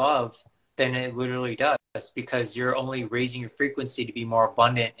and above, then it literally does, because you're only raising your frequency to be more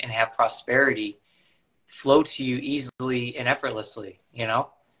abundant and have prosperity flow to you easily and effortlessly, you know?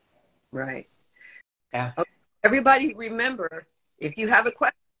 right. Yeah. Okay. Everybody remember, if you have a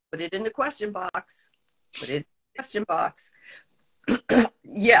question, put it in the question box. Put it in the question box.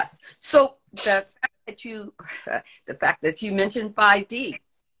 Yes. So the fact that you mentioned 5D,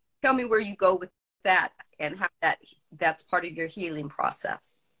 tell me where you go with that and how that's part of your healing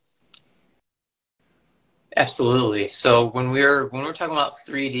process. Absolutely. So when we're talking about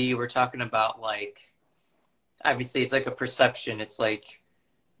 3D, we're talking about, like, obviously it's like a perception. It's like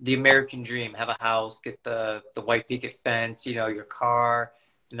the American dream: have a house, get the white picket fence, you know, your car,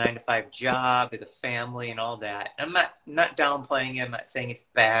 the 9-to-5 job, the family, and all that. I'm not downplaying it. I'm not saying it's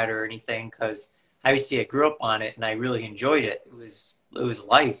bad or anything, because obviously I grew up on it and I really enjoyed it. It was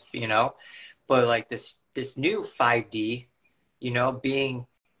life, you know. But like this new 5D, you know, being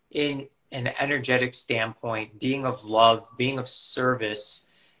in an energetic standpoint, being of love, being of service,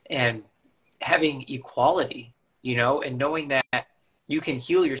 and having equality, you know, and knowing that you can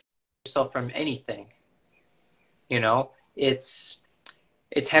heal yourself from anything, you know. It's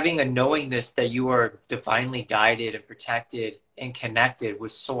having a knowingness that you are divinely guided and protected and connected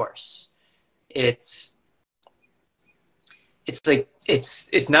with source. It's like,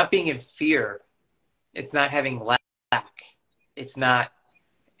 it's not being in fear. It's not having lack. It's not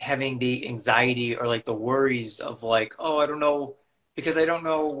having the anxiety or like the worries of like, oh, I don't know, because I don't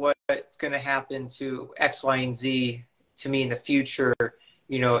know what's going to happen to X, Y, and Z to me in the future.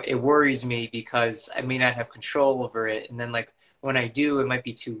 You know, it worries me because I may not have control over it. And then like when I do, it might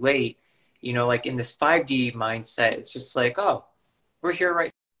be too late. You know, like in this 5D mindset, it's just like, oh, we're here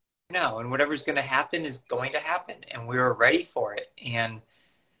right now, and whatever's going to happen is going to happen, and we're ready for it. And,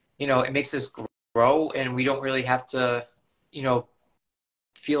 you know, it makes us grow, and we don't really have to, you know,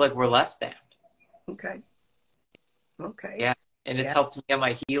 feel like we're less than. Okay. Yeah. And it's helped me on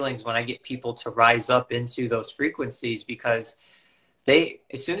my healings when I get people to rise up into those frequencies, because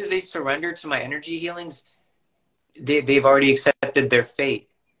as soon as they surrender to my energy healings, they've already accepted their fate.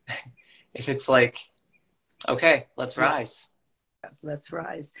 And it's like, okay, let's rise. Let's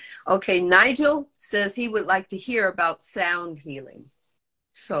rise. Okay. Nigel says he would like to hear about sound healing.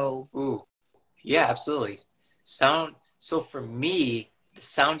 So. Ooh, yeah, absolutely. Sound. So for me, the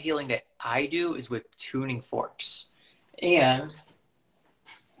sound healing that I do is with tuning forks. And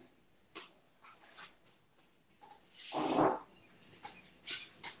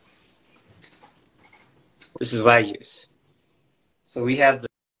this is what I use. So we have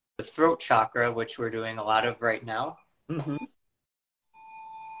the throat chakra, which we're doing a lot of right now. Mm-hmm.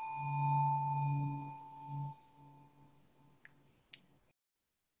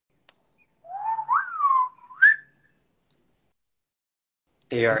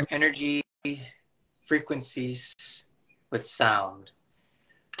 They are energy frequencies with sound.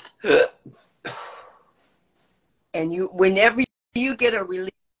 And whenever you get a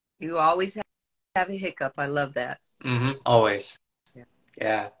relief, you always have a hiccup. I love that. Mm-hmm. Always.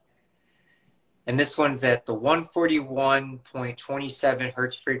 Yeah. And this one's at the 141.27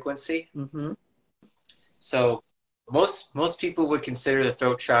 hertz frequency. Mm-hmm. So most people would consider the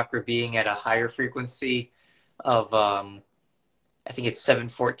throat chakra being at a higher frequency of, I think it's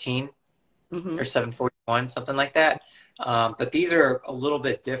 714 or 741, something like that. But these are a little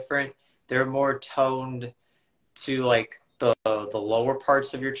bit different. They're more toned to like the lower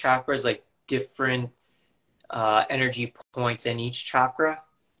parts of your chakras, like different energy points in each chakra.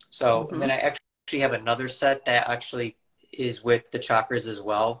 So and then I actually have another set that actually is with the chakras as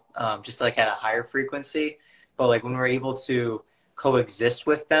well, just like at a higher frequency. But like when we're able to coexist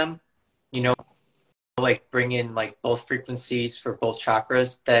with them, you know, like bring in like both frequencies for both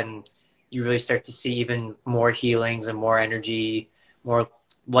chakras, then you really start to see even more healings and more energy, more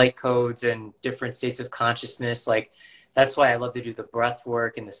light codes and different states of consciousness. Like that's why I love to do the breath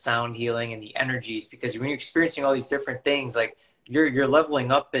work and the sound healing and the energies, because when you're experiencing all these different things, like you're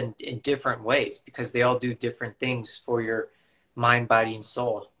leveling up in different ways because they all do different things for your mind, body, and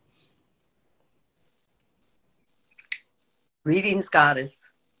soul. Greetings, goddess.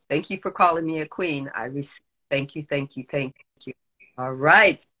 Thank you for calling me a queen. Thank you, thank you, thank you. All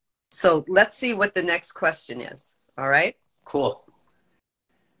right. So let's see what the next question is. All right. Cool.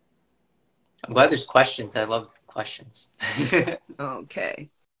 I'm glad there's questions. I love questions. Okay.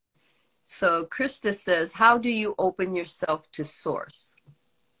 So Krista says, how do you open yourself to source?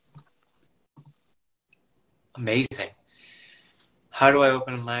 Amazing. How do I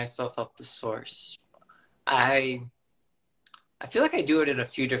open myself up to source? I feel like I do it in a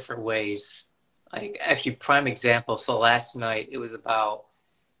few different ways. Like, actually, prime example. So last night it was about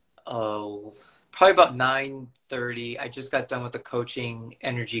probably about 9:30. I just got done with the coaching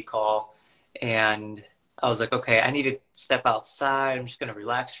energy call, and I was like, okay, I need to step outside. I'm just going to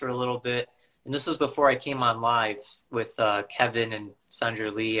relax for a little bit. And this was before I came on live with Kevin and Sandra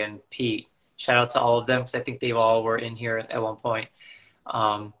Lee and Pete. Shout out to all of them because I think they all were in here at one point.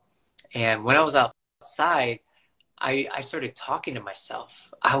 And when I was outside, I started talking to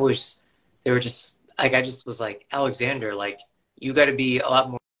myself. They were just like, I just was like, Alexander, like, you got to be a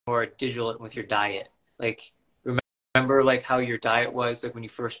lot more digital with your diet. Like, remember like how your diet was like when you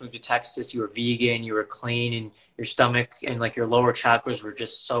first moved to Texas, you were vegan, you were clean, and your stomach and like your lower chakras were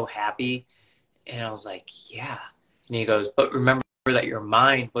just so happy. And I was like, yeah. And he goes, but remember that your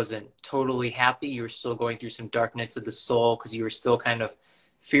mind wasn't totally happy. You were still going through some dark nights of the soul because you were still kind of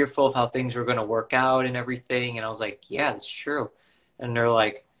fearful of how things were going to work out and everything. And I was like, yeah, that's true. And they're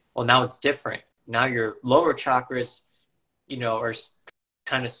like, well, now it's different. Now your lower chakras, are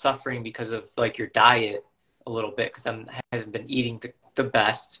kind of suffering because of like your diet a little bit because I haven't been eating the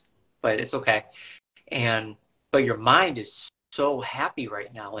best, but it's okay. But your mind is so happy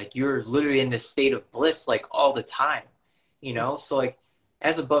right now. Like, you're literally in this state of bliss like all the time, So like,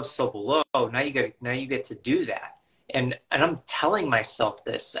 as above, so below. Now you get to do that. And I'm telling myself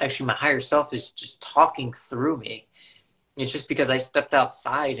this. Actually, my higher self is just talking through me. It's just because I stepped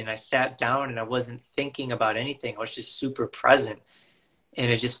outside and I sat down and I wasn't thinking about anything. I was just super present. And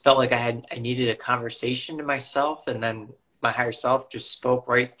it just felt like I needed a conversation to myself. And then my higher self just spoke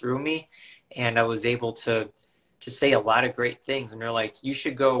right through me. And I was able to say a lot of great things. And they're like, you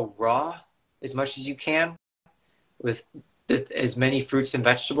should go raw as much as you can with as many fruits and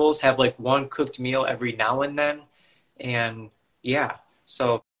vegetables, have like one cooked meal every now and then. And yeah,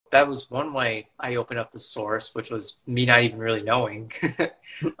 so that was one way I opened up the source, which was me not even really knowing.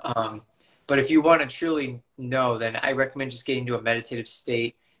 But if you want to truly know, then I recommend just getting to a meditative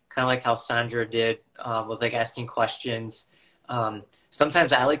state, kind of like how Sandra did, with like asking questions.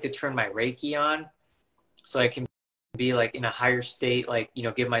 Sometimes I like to turn my Reiki on so I can be like in a higher state, like,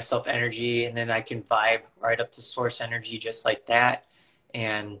 give myself energy, and then I can vibe right up to source energy just like that.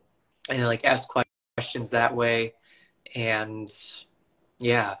 And then like ask questions that way. And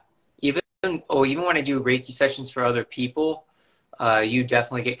yeah, even when I do Reiki sessions for other people, you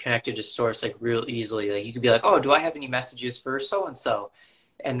definitely get connected to source like real easily. Like, you could be like, oh, do I have any messages for so and so?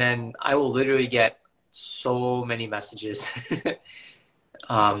 And then I will literally get so many messages.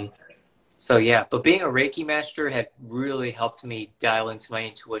 So yeah, but being a Reiki master had really helped me dial into my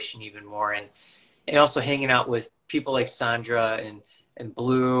intuition even more, and also hanging out with people like Sandra and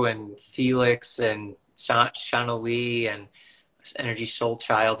Blue and Felix and Shauna Lee and Energy Soul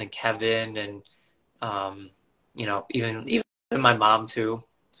Child and Kevin and even my mom too,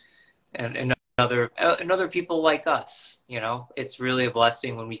 and other people like us. It's really a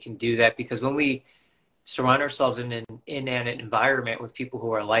blessing when we can do that, because when we surround ourselves in an inanimate environment with people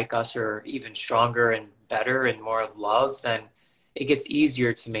who are like us or even stronger and better and more of love, then it gets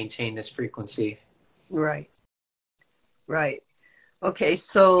easier to maintain this frequency. Right. Okay,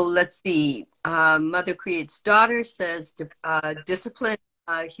 so let's see. Mother Creates Daughter says discipline,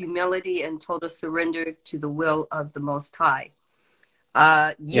 humility, and total surrender to the will of the Most High.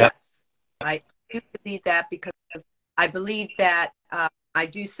 Yes, I do believe that, because I believe that I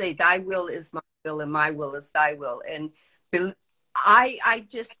do say thy will is my will and my will is thy will. And I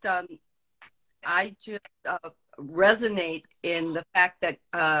just resonate in the fact that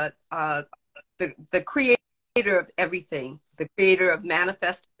the creator of everything, the creator of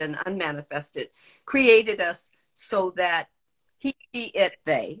manifested and unmanifested, created us so that he, it,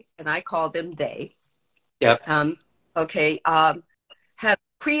 they, and I call them they. Yep. Have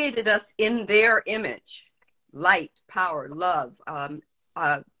created us in their image, light, power, love,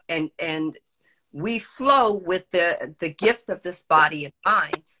 and we flow with the gift of this body and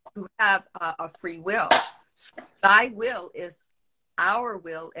mind to have a free will. So thy will is our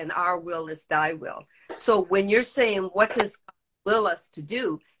will and our will is thy will. So when you're saying, what does God will us to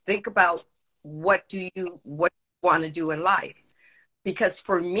do, think about what you want to do in life. Because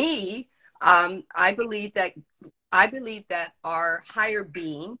for me, I believe that our higher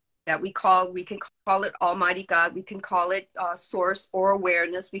being that we can call it Almighty God, we can call it Source or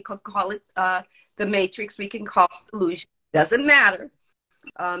awareness, we can call it the Matrix, we can call it illusion. Doesn't matter.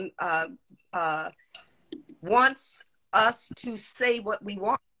 Wants us to say what we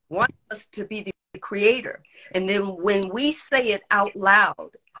wants us to be the creator. And then when we say it out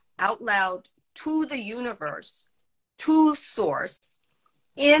loud to the universe, to Source,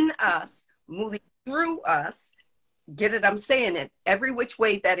 in us, moving through us, get it? I'm saying it every which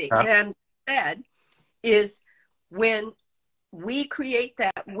way that it can be said, is when we create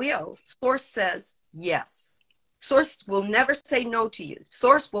that will, Source says yes. Source will never say no to you.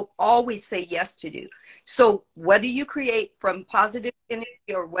 Source will always say yes to you. So whether you create from positive energy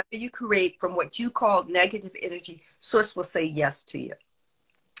or whether you create from what you call negative energy, Source will say yes to you.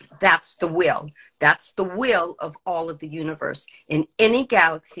 That's the will. That's the will of all of the universe in any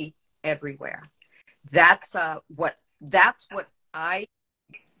galaxy, everywhere. That's what I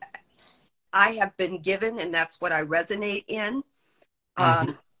have been given, and that's what I resonate in. But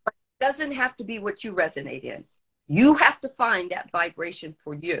it doesn't have to be what you resonate in. You have to find that vibration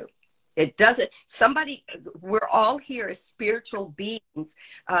for you. It doesn't. We're all here as spiritual beings,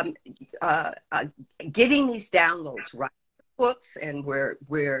 getting these downloads, right? Books, and we're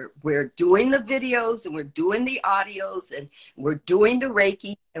doing the videos, and we're doing the audios, and we're doing the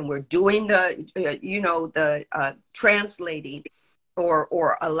Reiki, and we're doing the translating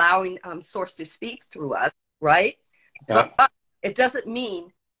or allowing Source to speak through us, right? Yep. But it doesn't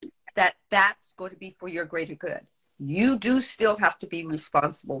mean that that's going to be for your greater good. You do still have to be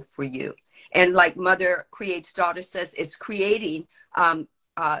responsible for you. And like Mother Creates Daughter says, it's creating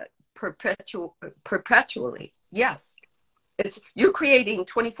perpetually. Yes. You're creating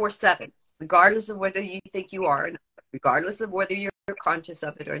 24/7, regardless of whether you think you are, or not, regardless of whether you're conscious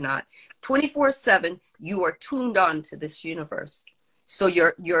of it or not. 24/7, you are tuned on to this universe. So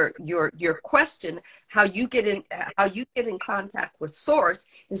your question, how you get in contact with Source,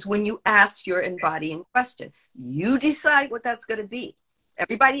 is when you ask your embodying question. You decide what that's going to be.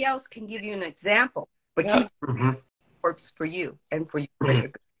 Everybody else can give you an example, but you works for you and for your greater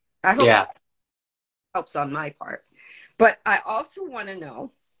good. I hope that helps on my part. But I also want to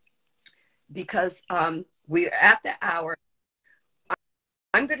know, because we're at the hour,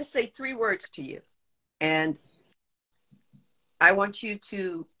 I'm going to say 3 words to you, and I want you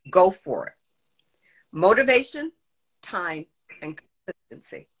to go for it. Motivation, time, and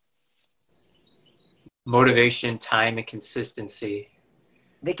consistency. Motivation, time, and consistency.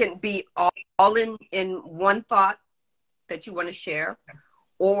 They can be all in one thought that you want to share,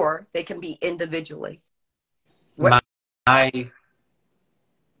 or they can be individually. My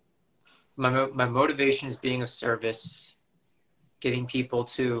motivation is being of service, getting people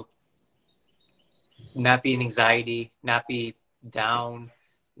to not be in anxiety, not be down,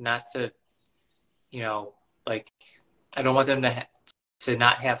 not to, I don't want them to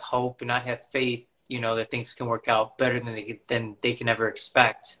not have hope and not have faith, that things can work out better than they can ever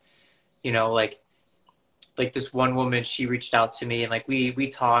expect. Like this one woman, she reached out to me, and like we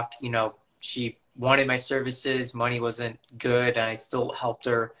talked, she wanted my services, money wasn't good, and I still helped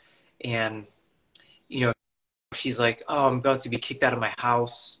her. And, she's like, oh, I'm about to be kicked out of my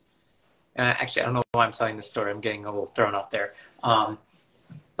house. And actually, I don't know why I'm telling this story. I'm getting a little thrown off there.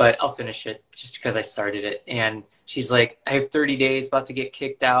 But I'll finish it just because I started it. And she's like, I have 30 days, about to get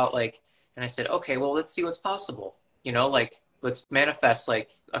kicked out. And I said, okay, well, let's see what's possible. Let's manifest like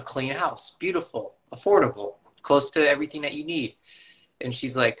a clean house, beautiful, affordable, close to everything that you need. And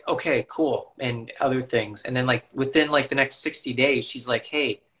she's like, okay, cool. And other things. And then within the next 60 days, she's like,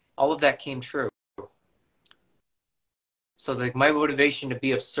 hey, all of that came true. So my motivation to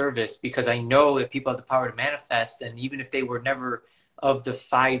be of service, because I know that people have the power to manifest. And even if they were never of the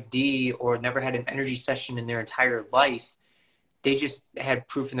 5D or never had an energy session in their entire life, they just had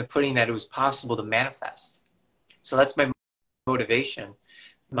proof in the pudding that it was possible to manifest. So that's my motivation.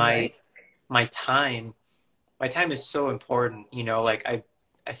 My time is so important. I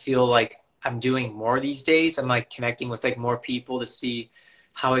feel like I'm doing more these days. I'm connecting with more people to see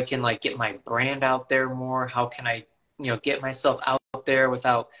how I can get my brand out there more. How can I, get myself out there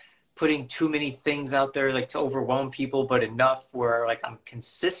without putting too many things out there to overwhelm people, but enough where I'm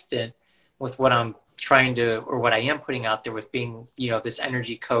consistent with what I'm trying to, or what I am putting out there with being, this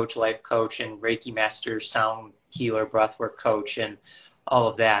energy coach, life coach, and Reiki master, sound healer, breathwork coach, and all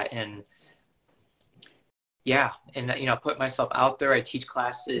of that. And put myself out there. I teach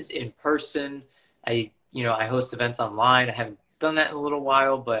classes in person. I host events online. I have done that in a little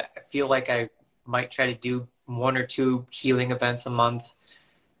while, but I feel like I might try to do 1 or 2 healing events a month.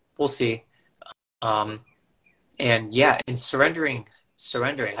 We'll see. And yeah, and surrendering.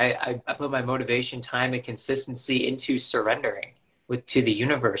 I put my motivation, time, and consistency into surrendering to the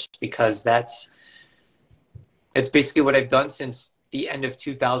universe, because it's basically what I've done since the end of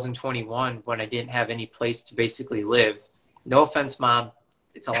 2021, when I didn't have any place to basically live. No offense, Mom.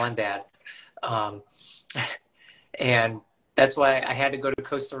 It's all on Dad. And that's why I had to go to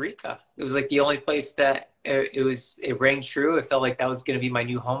Costa Rica. It was like the only place that it rang true. It felt like that was going to be my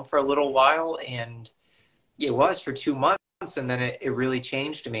new home for a little while. And it was for 2 months. And then it really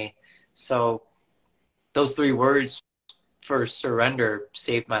changed me. So those 3 words for surrender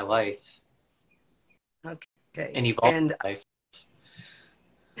saved my life. Okay. And evolved my life.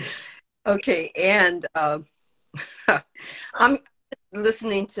 Okay. And I'm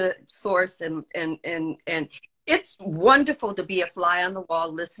listening to Source, and it's wonderful to be a fly on the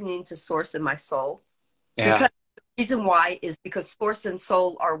wall listening to Source in my soul. Yeah. Because the reason why is because Source and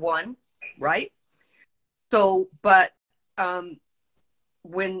soul are one, right? So, but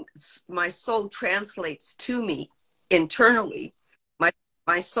when my soul translates to me internally,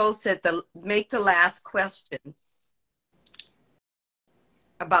 my soul said, make the last question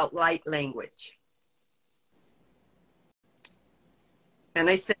about light language. And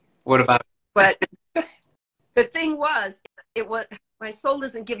I said, what about? But the thing was, my soul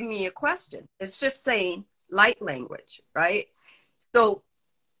isn't giving me a question. It's just saying light language, right? So,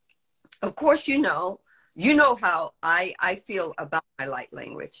 of course, you know how I feel about my light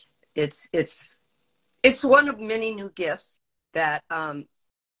language. It's one of many new gifts that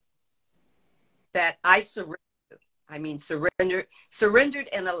that I surrendered. I mean, surrendered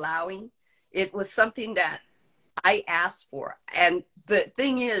and allowing. It was something that I asked for. And the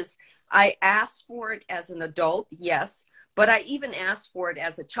thing is, I asked for it as an adult, yes, but I even asked for it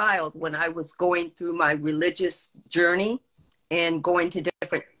as a child when I was going through my religious journey and going to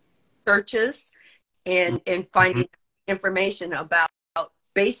different churches and finding information about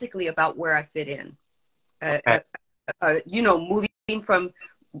basically about where I fit in. Okay. Moving from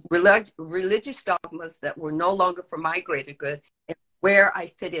religious dogmas that were no longer for my greater good, and where I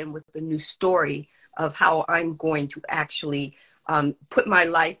fit in with the new story of how I'm going to actually put my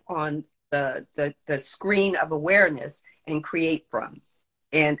life on the screen of awareness and create from.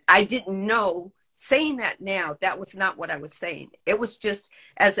 And I didn't know, saying that now, that was not what I was saying. It was just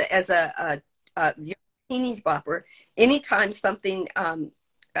as a teeny bopper, anytime something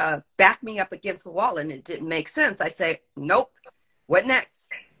backed me up against the wall and it didn't make sense, I say, nope, what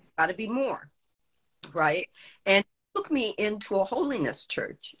next? Got to be more, right? And it took me into a holiness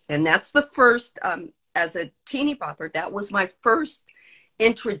church. And that's the first, as a teeny bopper, that was my first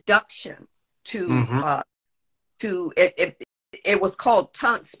introduction to it. It was called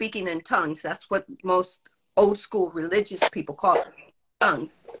speaking in tongues. That's what most old school religious people call it,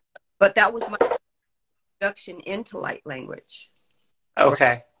 tongues. But that was my introduction into light language.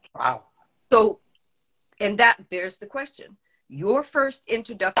 Okay. Wow. So, and there's the question. Your first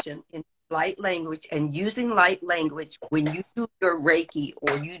introduction in light language and using light language when you do your Reiki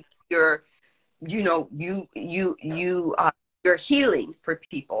or you're healing for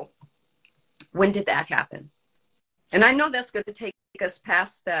people. When did that happen? And I know that's going to take us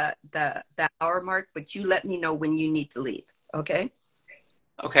past the hour mark, but you let me know when you need to leave. Okay.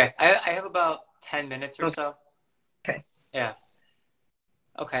 Okay. I have about 10 minutes or so. Okay. Yeah.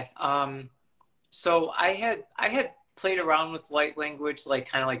 Okay. So I had played around with light language, like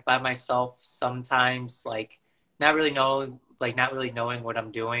kind of like by myself sometimes, like not really knowing what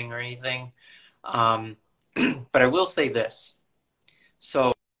I'm doing or anything. But I will say this.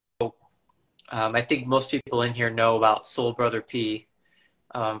 So I think most people in here know about Soul Brother P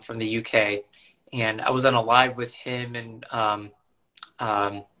from the UK. And I was on a live with him and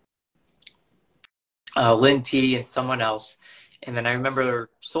Lynn P and someone else. And then I remember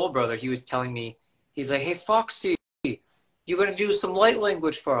Soul Brother, he was telling me, he's like, hey, Foxy, you going to do some light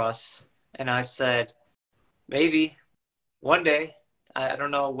language for us? And I said, maybe one day. I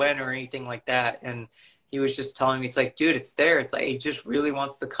don't know when or anything like that. And he was just telling me, it's like, dude, it's there. It's like, it just really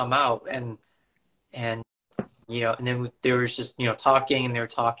wants to come out. And then there was just, talking and they were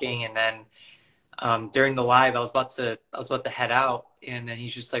talking. And then during the live, I was about to head out. And then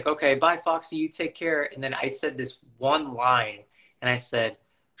he's just like, okay, bye, Foxy, you take care. And then I said this one line and I said,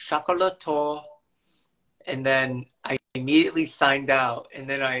 Chocolato. And then I immediately signed out. And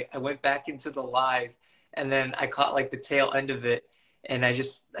then I went back into the live and then I caught like the tail end of it. And I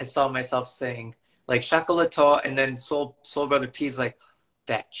saw myself saying like Chocolato. And then Soul Brother P's like,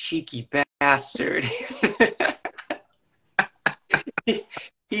 that cheeky bastard.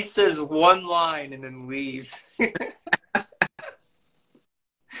 He says one line and then leaves.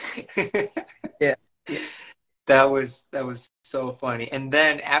 Yeah. That was so funny. And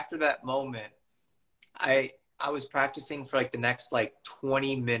then after that moment, I was practicing for like the next like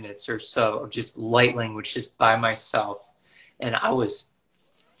 20 minutes or so of just light language just by myself. And I was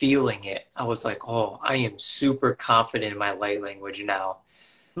feeling it. I was like, oh, I am super confident in my light language now.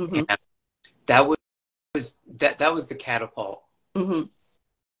 Mm-hmm. And that was that was the catapult. Mm-hmm.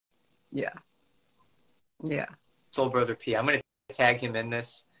 Yeah. Yeah. Soul Brother P. I'm gonna tag him in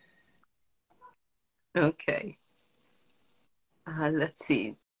this. Okay. Let's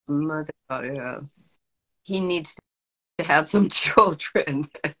see. Mother, he needs to have some children.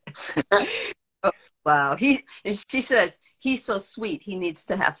 Oh, wow. She says he's so sweet. He needs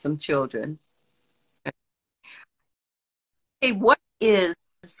to have some children. Hey, what is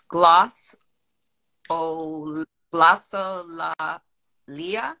gloss glossolalia?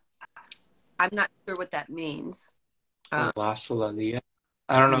 I'm not sure what that means. Glossolalia.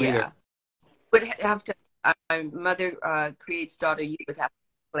 I don't know either. Would have to. Mother creates daughter. You would have to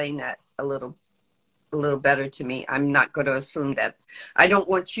explain that a little better to me. I'm not going to assume that. I don't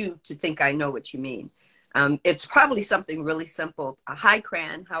want you to think I know what you mean. It's probably something really simple. Hi,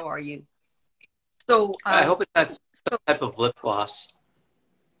 Cran. How are you? So I hope it's not some type of lip gloss.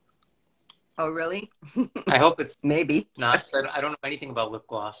 Oh, really? I hope it's maybe not. I don't know anything about lip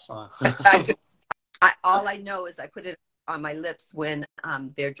gloss. All I know is I put it on my lips when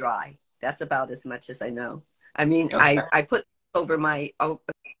they're dry. That's about as much as I know. I mean, okay. I put over my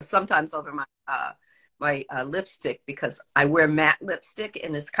sometimes over my lipstick because I wear matte lipstick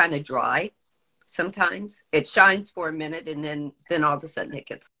and it's kind of dry. Sometimes it shines for a minute and then all of a sudden it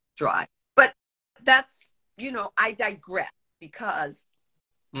gets dry. But that's, I digress because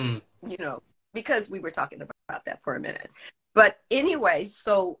because we were talking about that for a minute. But anyway,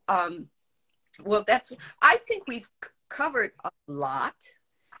 so well, I think we've covered a lot.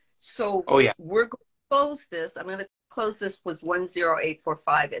 So we're going to close this. I'm going to close this with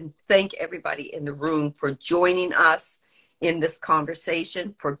 10845 and thank everybody in the room for joining us in this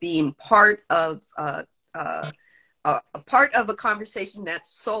conversation, for being part of a part of a conversation that's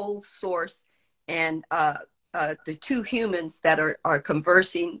soul, source, and the two humans that are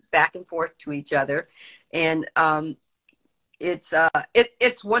conversing back and forth to each other. And it's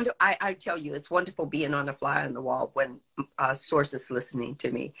wonderful. I tell you, it's wonderful being on a fly on the wall when Source is listening to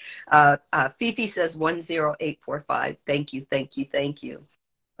me. Fifi says 10845. Thank you, thank you, thank you.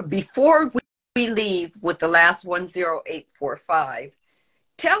 Before we leave with the last 10845,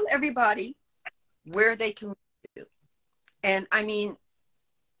 tell everybody where they can reach you. And I mean,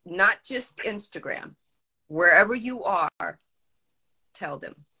 not just Instagram. Wherever you are, tell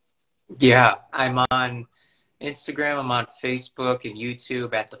them. Yeah, I'm on Instagram, I'm on Facebook and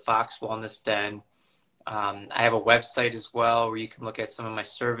YouTube at the Fox Wellness Den. I have a website as well where you can look at some of my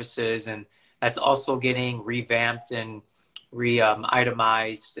services, and that's also getting revamped and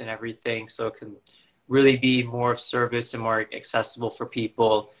itemized and everything, so it can really be more of service and more accessible for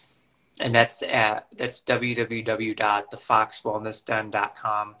people. And that's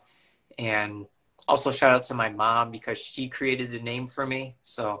www.thefoxwellnessden.com. And also shout out to my mom because she created the name for me.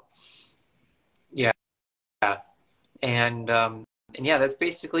 So yeah. And yeah, that's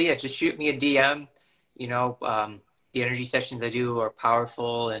basically it. Just shoot me a DM. The energy sessions I do are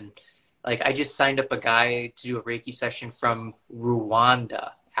powerful. And like, I just signed up a guy to do a Reiki session from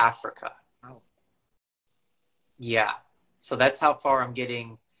Rwanda, Africa. Wow. Yeah. So that's how far I'm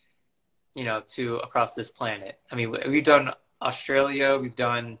getting, to across this planet. I mean, we've done Australia, we've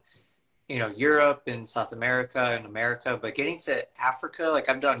done, Europe and South America and America, but getting to Africa, like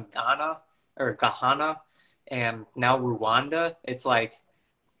I've done Ghana and now Rwanda, it's like,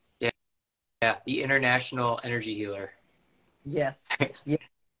 yeah, the international energy healer. Yes. Yeah.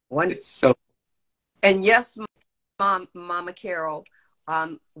 Wonderful. It's so. And yes, Mama Carol,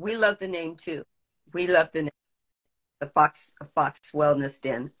 we love the name too. We love the name, the Fox Wellness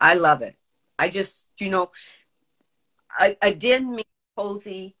Den. I love it. I just, a den means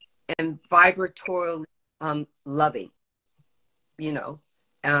cozy and vibratorily loving.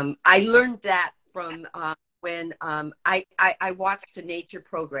 I learned that from when I watched a nature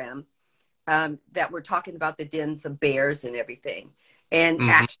program that were talking about the dens of bears and everything. And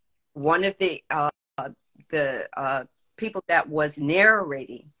actually, one of the people that was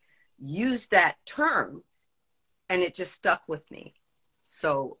narrating used that term, and it just stuck with me.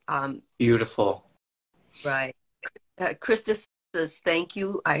 So beautiful. Right. Krista says thank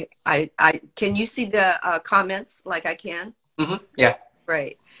you. I can you see the comments like I can? Yeah.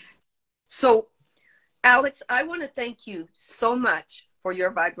 Right. So Alex, I want to thank you so much for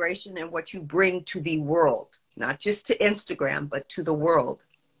your vibration and what you bring to the world, not just to Instagram, but to the world.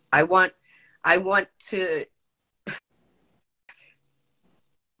 I want to,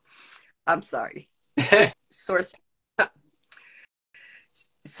 I'm sorry. Source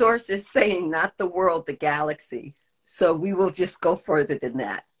is saying not the world, the galaxy. So we will just go further than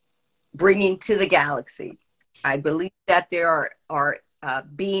that. Bringing to the galaxy. I believe that there are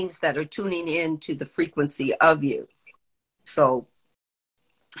beings that are tuning in to the frequency of you. So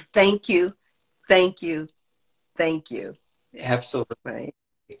thank you, thank you, thank you. Absolutely. Right.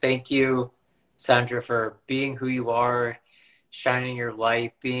 Thank you, Sandra, for being who you are, shining your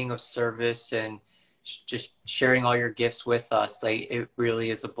light, being of service, and just sharing all your gifts with us. Like, it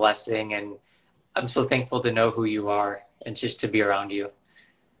really is a blessing, and I'm so thankful to know who you are and just to be around you.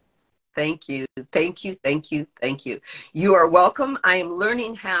 Thank you, thank you, thank you, thank you. You are welcome. I am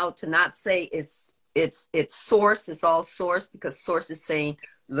learning how to not say it's source, it's all source, because source is saying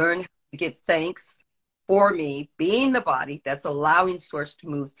learn how to give thanks for me being the body that's allowing source to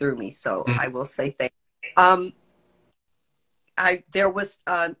move through me. So I will say thank you.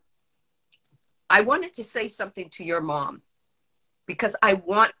 I wanted to say something to your mom because I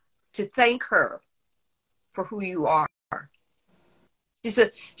want to thank her for who you are. She's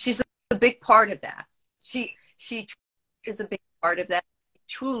a big part of that. She is a big part of that.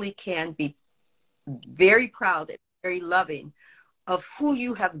 Truly can be very proud and very loving of who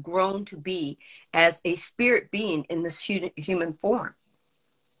you have grown to be as a spirit being in this human form.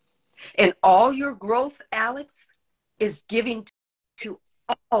 And all your growth, Alex, is giving to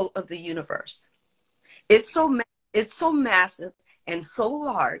all of the universe. It's so massive and so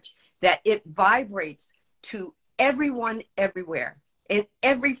large that it vibrates to everyone everywhere, in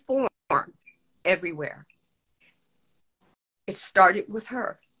every form, everywhere. It started with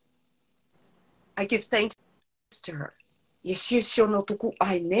her. I give thanks to her.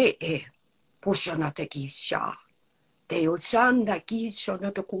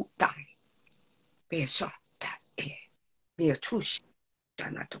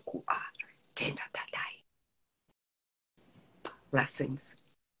 Blessings.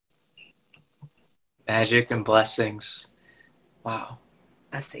 Magic and blessings. Wow.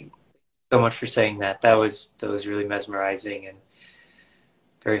 Blessing. So much for saying that. That was really mesmerizing and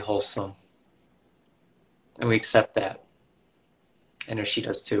very wholesome. And we accept that. I know she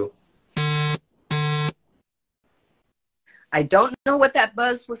does too. I don't know what that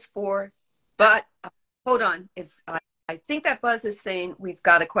buzz was for, but hold on. I think that buzz is saying we've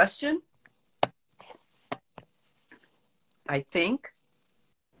got a question. I think.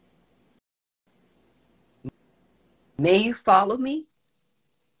 May you follow me?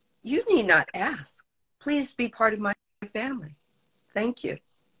 You need not ask. Please be part of my family. Thank you.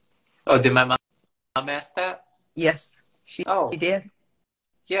 Oh, did my mom ask that? Yes, she did.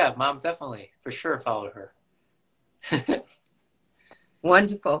 Yeah, Mom definitely, for sure, followed her.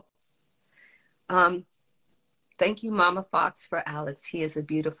 Wonderful. Thank you, Mama Fox, for Alex. He is a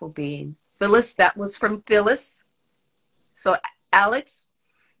beautiful being. Phyllis, that was from Phyllis. So, Alex,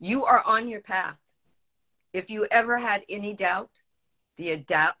 you are on your path. If you ever had any doubt, the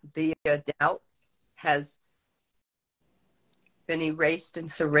doubt has been erased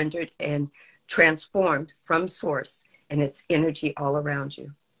and surrendered and transformed from source, and it's energy all around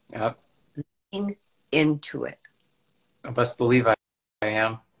you. Yep. Lean into it. I best believe I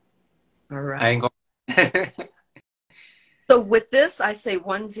am. All right. I ain't going. So with this, I say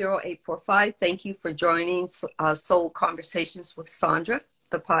 10845. Thank you for joining Soul Conversations with Sandra,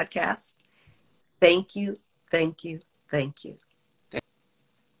 the podcast. Thank you, thank you, thank you.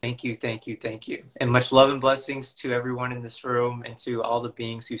 Thank you, thank you, thank you. And much love and blessings to everyone in this room and to all the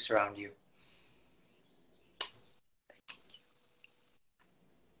beings who surround you.